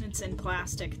 it's in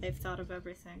plastic. They've thought of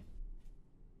everything.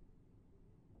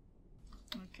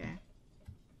 Okay.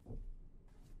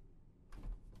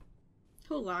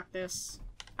 Who locked this?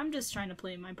 I'm just trying to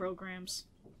play my programs.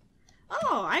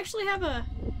 Oh, I actually have a...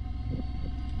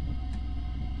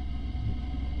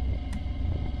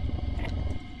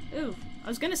 Ooh, I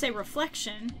was gonna say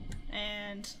reflection,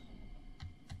 and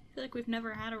I feel like we've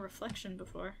never had a reflection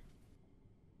before.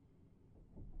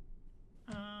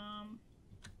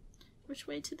 Which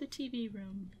way to the TV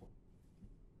room?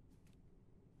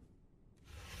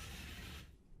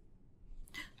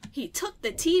 He took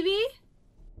the TV?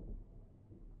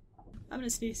 I'm gonna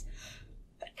sneeze.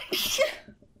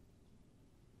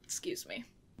 Excuse me.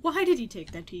 Why did he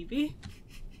take that TV?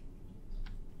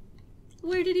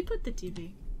 Where did he put the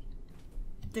TV?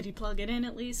 Did he plug it in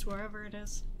at least, wherever it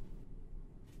is?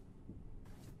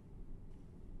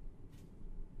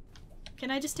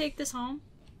 Can I just take this home?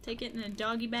 Take it in a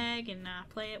doggy bag and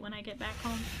play it when I get back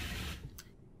home?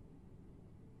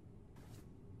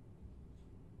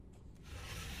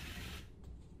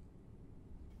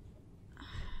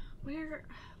 Where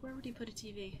would he put a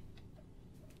TV?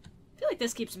 I feel like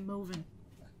this keeps moving.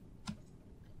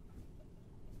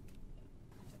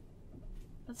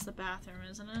 That's the bathroom,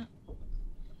 isn't it?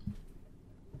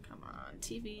 Come on,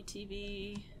 TV,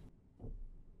 TV.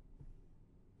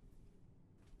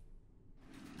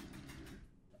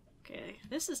 Okay,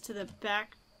 this is to the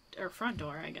back, or front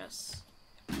door, I guess.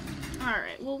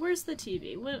 Alright, well, where's the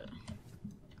TV?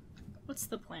 What's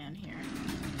the plan here?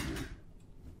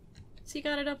 So he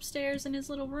got it upstairs in his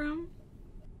little room?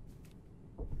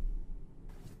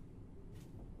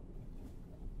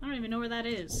 I don't even know where that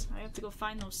is. I have to go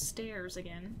find those stairs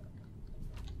again.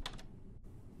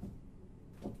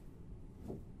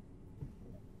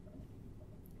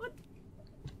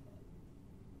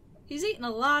 He's eating a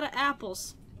lot of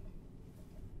apples.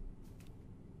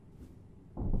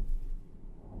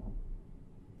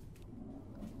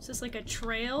 Is this like a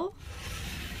trail?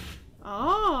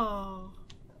 Oh!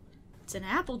 It's an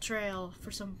apple trail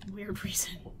for some weird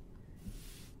reason.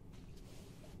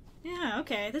 Yeah,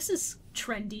 okay, this is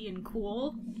trendy and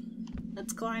cool.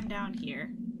 Let's climb down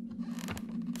here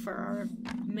for our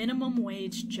minimum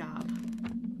wage job.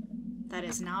 That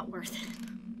is not worth it.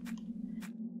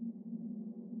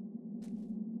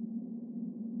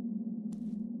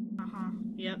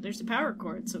 Yep, there's a power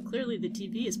cord, so clearly the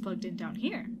TV is plugged in down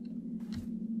here.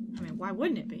 I mean, why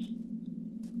wouldn't it be?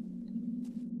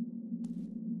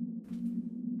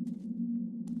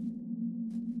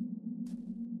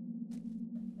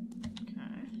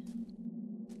 Okay.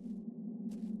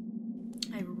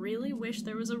 I really wish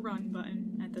there was a run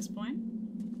button at this point.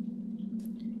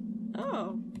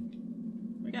 Oh,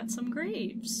 we got some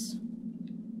graves.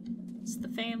 It's the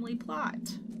family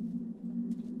plot.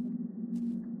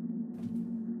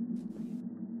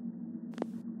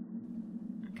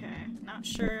 Not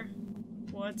sure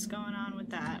what's going on with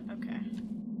that. Okay.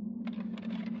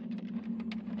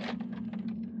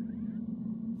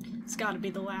 It's gotta be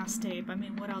the last tape. I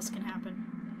mean, what else can happen?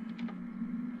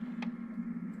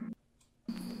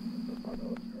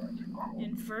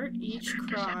 Invert each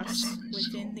cross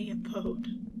within the abode.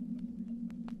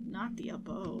 Not the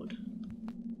abode.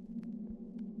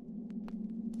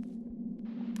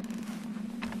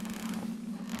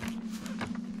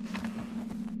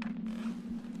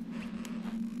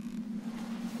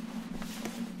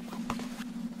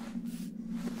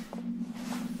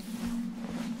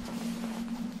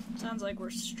 Sounds like we're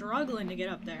struggling to get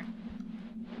up there.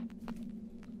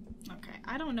 Okay,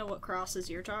 I don't know what crosses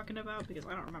you're talking about because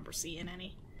I don't remember seeing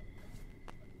any.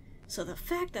 So the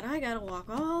fact that I gotta walk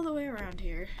all the way around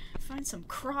here, find some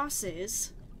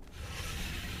crosses.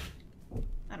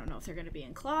 I don't know if they're gonna be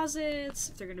in closets,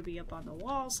 if they're gonna be up on the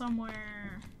wall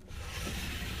somewhere.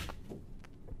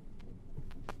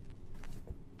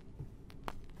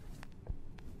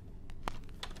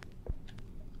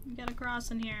 We got a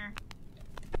cross in here.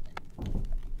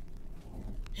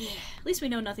 At least we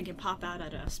know nothing can pop out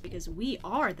at us, because we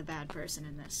are the bad person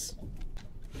in this.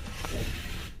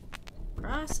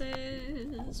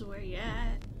 Crosses, where you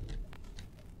at?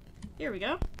 Here we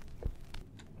go.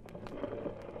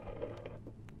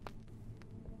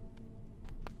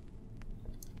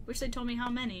 Wish they told me how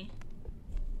many.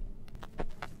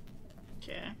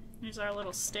 Okay, here's our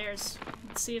little stairs.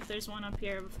 Let's see if there's one up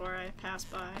here before I pass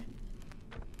by.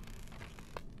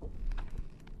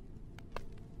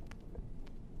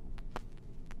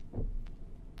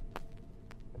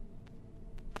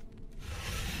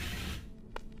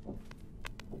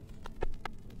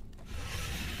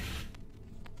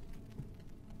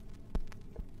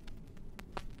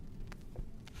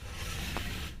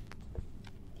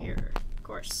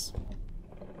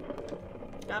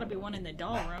 Gotta be one in the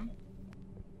doll room.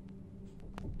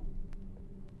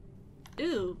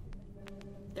 Ooh.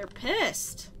 They're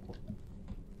pissed.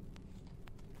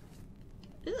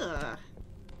 Ugh.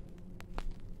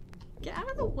 Get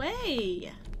out of the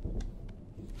way.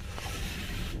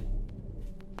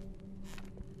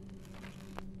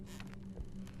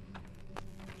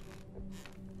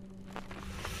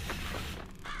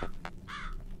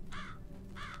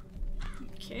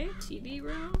 Okay, TV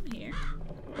room here.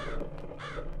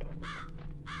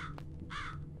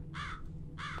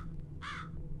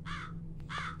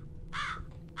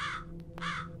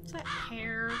 Is that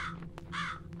hair?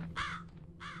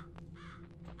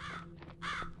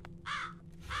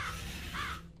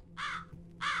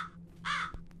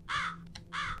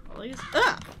 Well,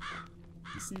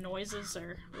 these noises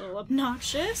are a little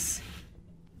obnoxious.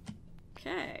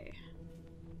 Okay.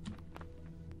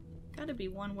 Gotta be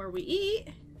one where we eat.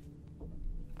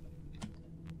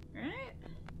 Right?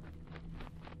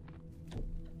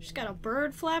 Just got a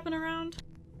bird flapping around.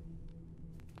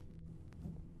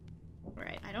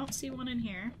 Right, I don't see one in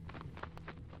here.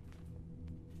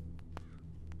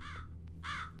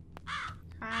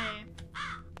 Hi.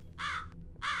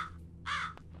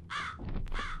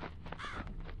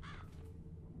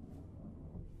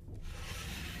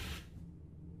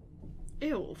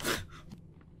 Ew.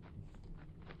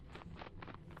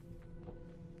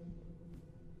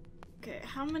 Okay,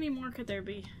 how many more could there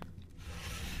be?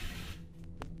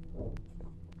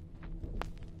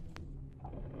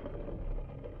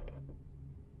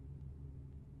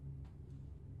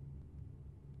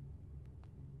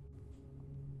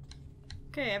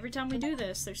 Okay, every time we do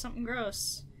this, there's something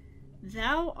gross.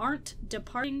 Thou art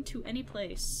departing to any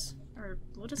place. Or,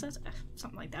 what is that?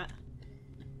 Something like that.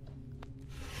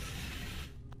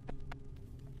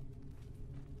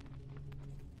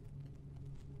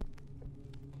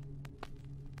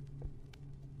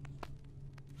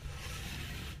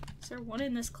 there one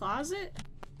in this closet?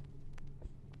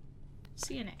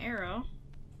 See an arrow.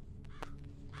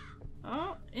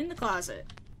 Oh, in the closet.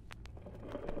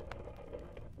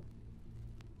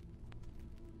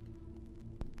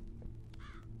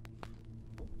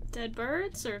 Dead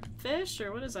birds or fish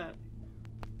or what is that?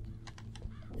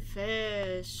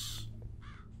 Fish.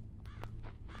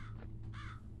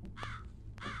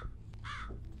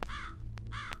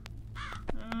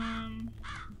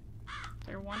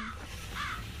 There one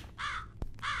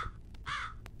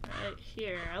right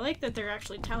here. I like that they're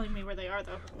actually telling me where they are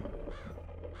though.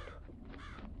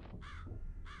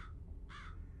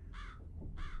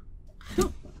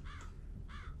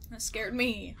 That scared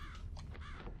me.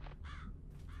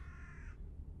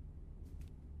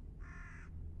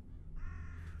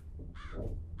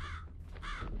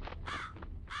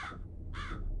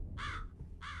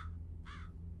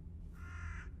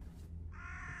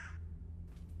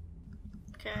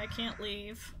 Okay, I can't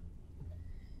leave.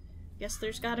 Guess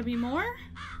there's gotta be more?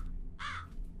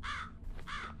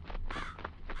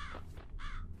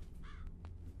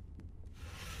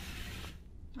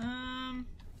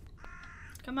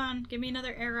 Come on, give me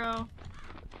another arrow.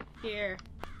 Here.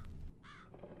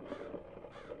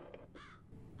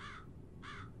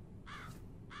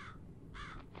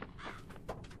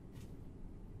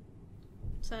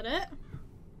 Is that it?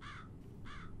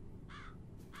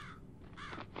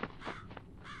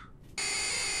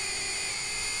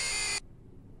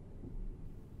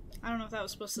 I don't know if that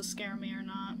was supposed to scare me or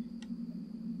not.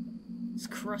 This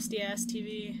crusty ass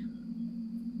TV.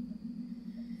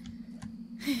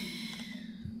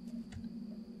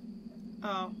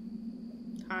 Oh.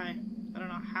 Hi. I don't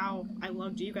know how I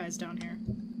lugged you guys down here.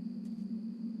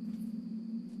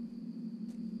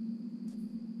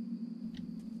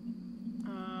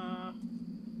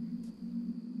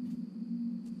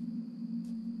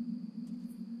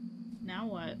 Now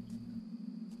what?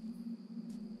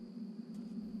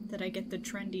 Did I get the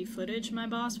trendy footage my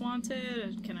boss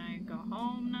wanted? Can I go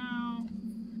home now?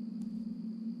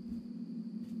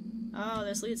 Oh,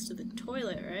 this leads to the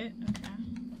toilet, right? Okay.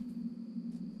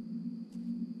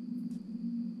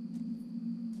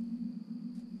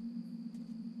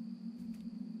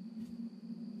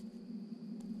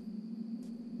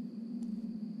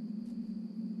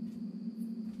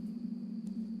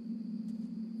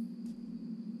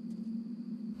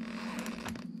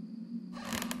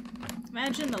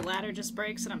 Imagine the ladder just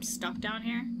breaks and I'm stuck down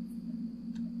here.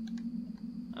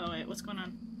 Oh wait, what's going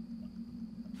on?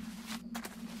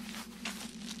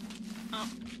 Oh.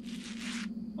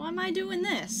 Why am I doing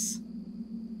this?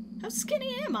 How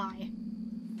skinny am I?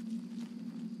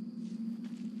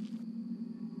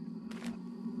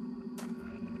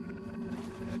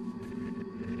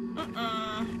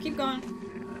 Keep going.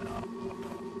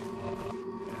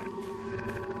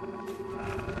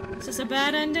 Is this a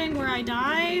bad ending where I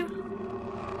die?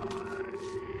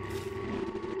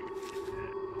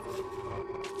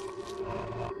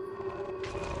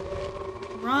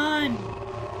 Run!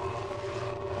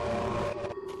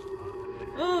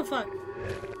 Oh, fuck.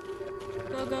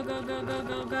 Go, go, go, go, go,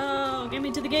 go, go! Get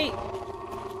me to the gate!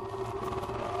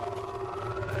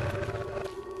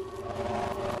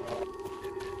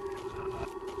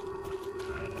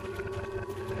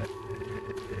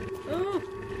 Ooh!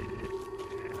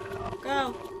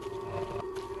 Go!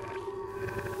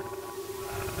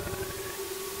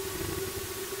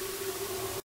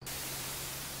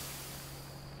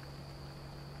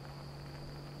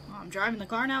 I'm driving the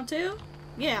car now too?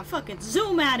 Yeah, fuck it,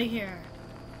 zoom out of here!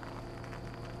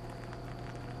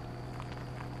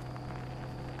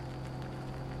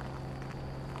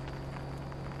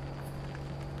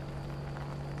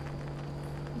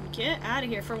 Get out of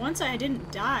here. For once I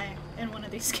didn't die in one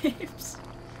of these games.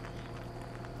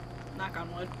 Knock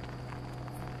on wood.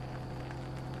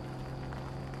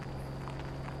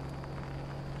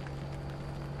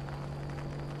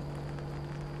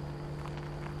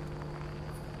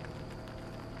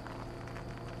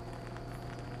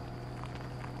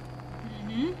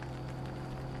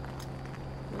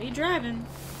 Where you driving?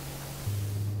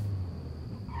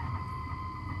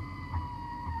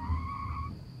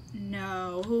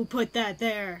 No, who put that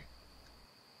there?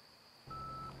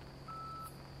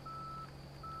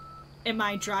 Am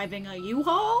I driving a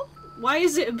U-Haul? Why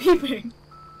is it beeping?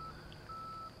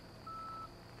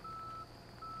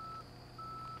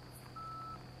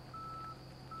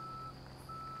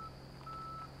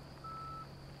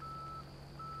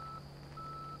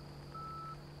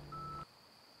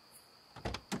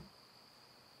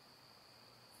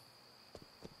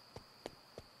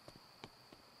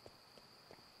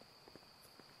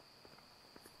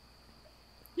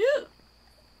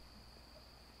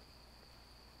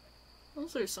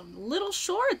 Those are some little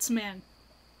shorts, man.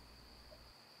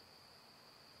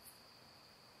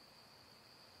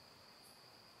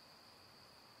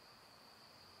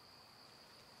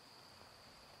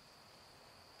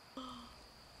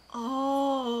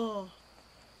 Oh,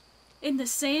 in the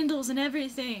sandals and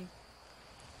everything.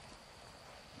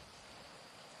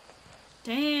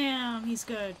 Damn, he's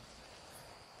good.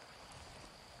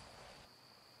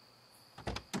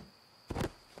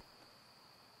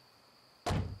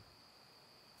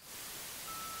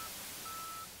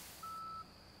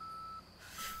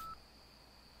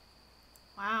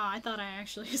 Wow, I thought I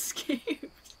actually escaped.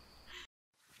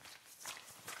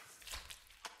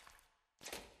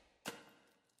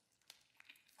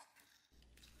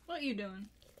 What you doing?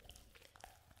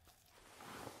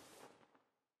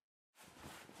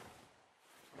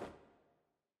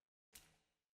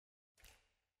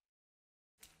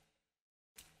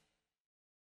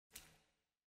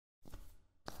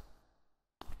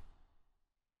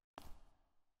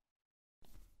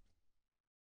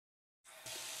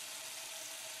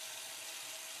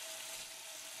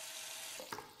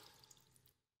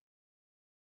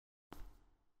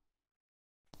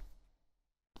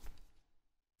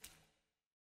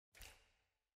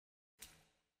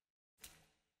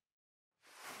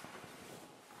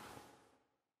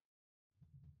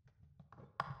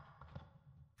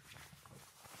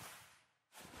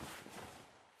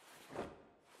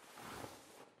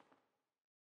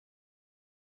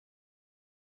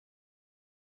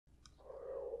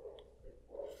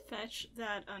 Fetch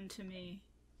that unto me.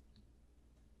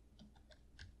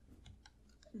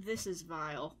 This is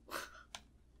vile.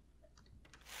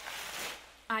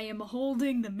 I am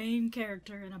holding the main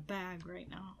character in a bag right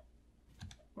now.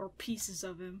 Or pieces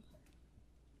of him.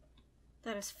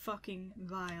 That is fucking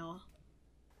vile.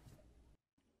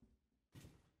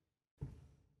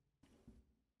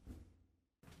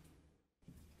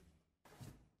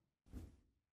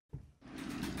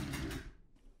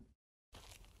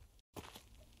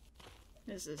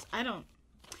 This is, I don't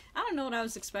know what I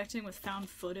was expecting with found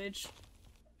footage,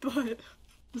 but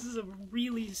this is a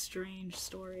really strange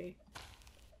story.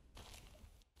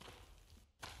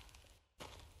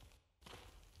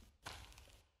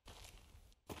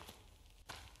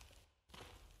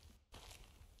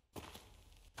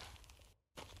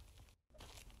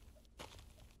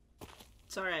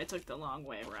 Sorry I took the long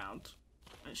way around.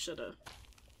 I should've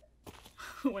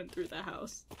went through the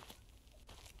house.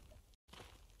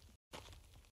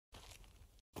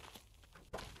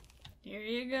 Here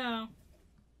you go.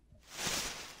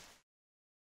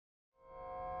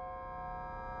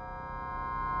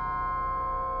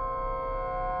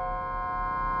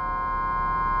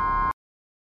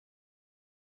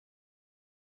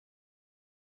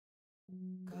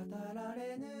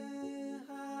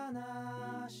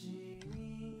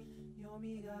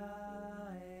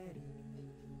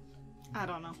 I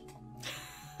don't know.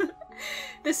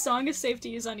 This song is safe to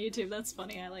use on YouTube. That's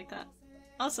funny. I like that.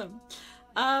 Awesome.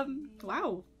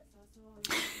 Wow.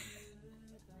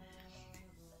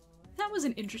 That was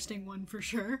an interesting one for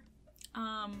sure.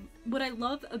 What I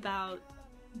love about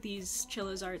these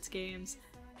Chilla's Arts games,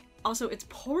 also it's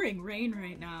pouring rain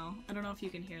right now. I don't know if you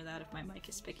can hear that, if my mic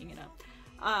is picking it up.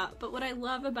 But what I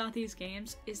love about these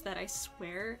games is that I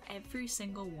swear every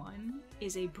single one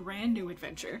is a brand new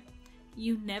adventure.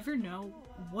 You never know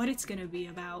what it's gonna be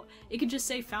about. It could just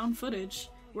say found footage,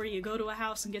 where you go to a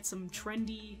house and get some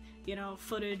trendy, you know,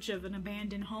 footage of an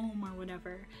abandoned home or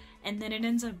whatever, and then it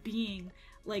ends up being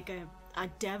like a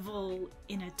devil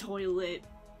in a toilet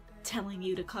telling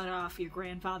you to cut off your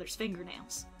grandfather's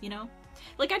fingernails, you know?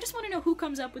 Like, I just want to know who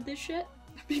comes up with this shit,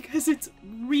 because it's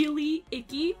really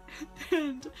icky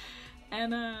and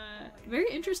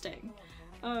very interesting.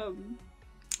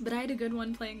 But I had a good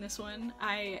one playing this one.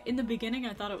 In the beginning,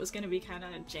 I thought it was gonna be kind of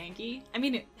janky. I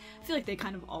mean, I feel like they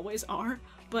kind of always are,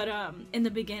 but in the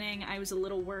beginning, I was a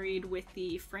little worried with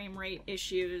the frame rate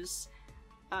issues,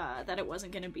 that it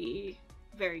wasn't gonna be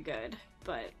very good,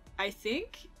 but I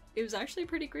think it was actually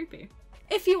pretty creepy.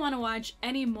 If you want to watch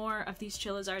any more of these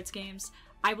Chilla's Arts games,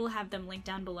 I will have them linked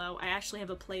down below. I actually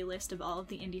have a playlist of all of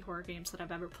the indie horror games that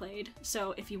I've ever played,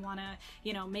 so if you want to,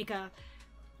 you know, make a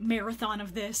marathon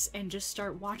of this and just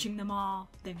start watching them all,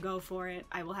 then go for it.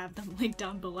 I will have them linked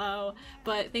down below.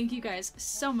 But thank you guys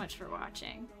so much for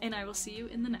watching, and I will see you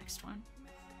in the next one.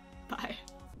 Bye.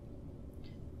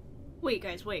 Wait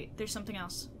guys, wait, there's something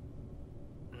else.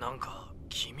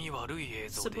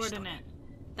 Subordinate.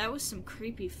 That was some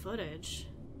creepy footage.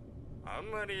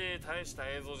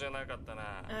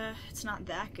 It's not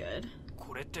that good.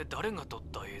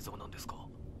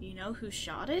 You know who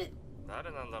shot it?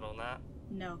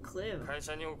 No clue. 会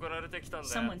社に送られてきたんだ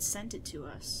よ。 Someone sent it to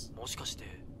us. もしかして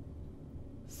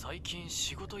最近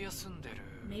仕事休んでる。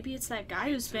 Maybe it's that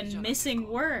guy who's been missing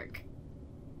work.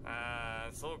 あ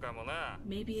あ、そうかもな。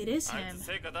 Maybe it is あい him. つ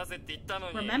成果出せって言った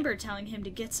のに。 Remember telling him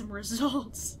to get some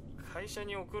results. 会社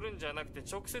に送るんじゃなくて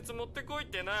直接持ってこいっ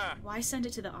てな。 Why send it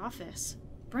to the office?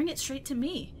 Bring it straight to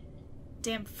me.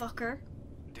 Damn fucker.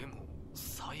 でも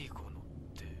最後のっ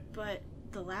て。 But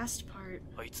the last part.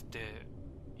 あいつって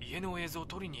家の映像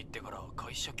撮りに行ってから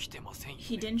会社来てませんよね。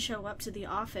 He didn't show up to the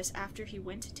office after he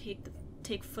went to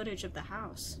take footage of the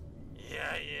house. い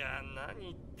やいや、何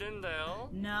言ってんだよ。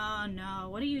 No, no.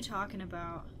 What are you talking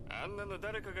about? あんなの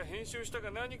誰かが編集した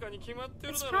か何かに決まって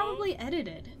る It's だろ。 probably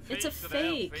edited. It's a フ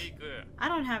ェイ fake. クだよ、フェイク。 I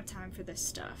don't have time for this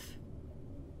stuff.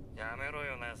 やめろ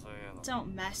よな、そういうの。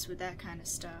 Don't mess with that kind of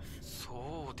stuff.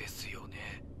 そうですよ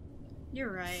ね。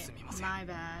 You're right. すみません。 My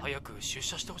bad. 早く出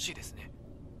社してほしいですね。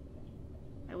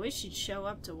 I wish you'd show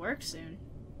up to work soon.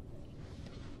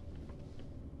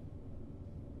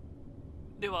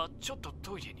 ではちょっと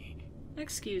トイレに。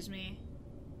 Excuse me.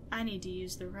 I need to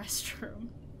use the restroom.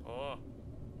 おう、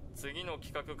次の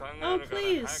企画考え Oh, るから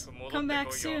please. 早く戻って Come こ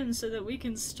back いよ。 soon so that we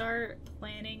can start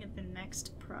planning the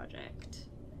next project.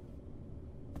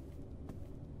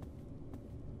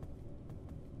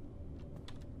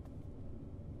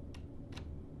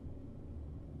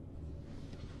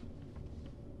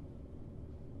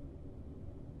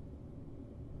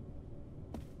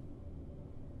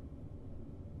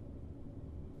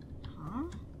 Huh?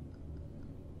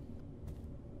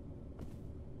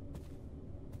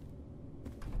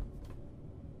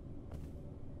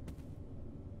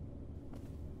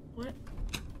 What?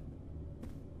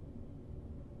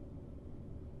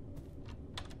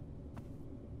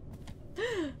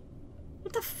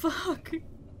 What the fuck?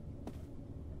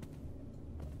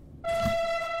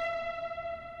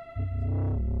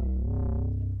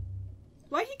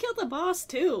 Why'd he kill the boss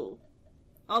too?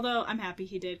 Although I'm happy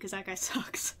he did because that guy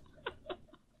sucks.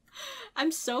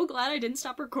 I'm so glad I didn't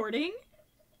stop recording.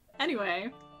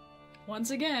 Anyway,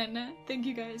 once again, thank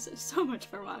you guys so much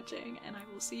for watching, and I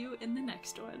will see you in the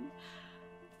next one.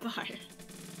 Bye.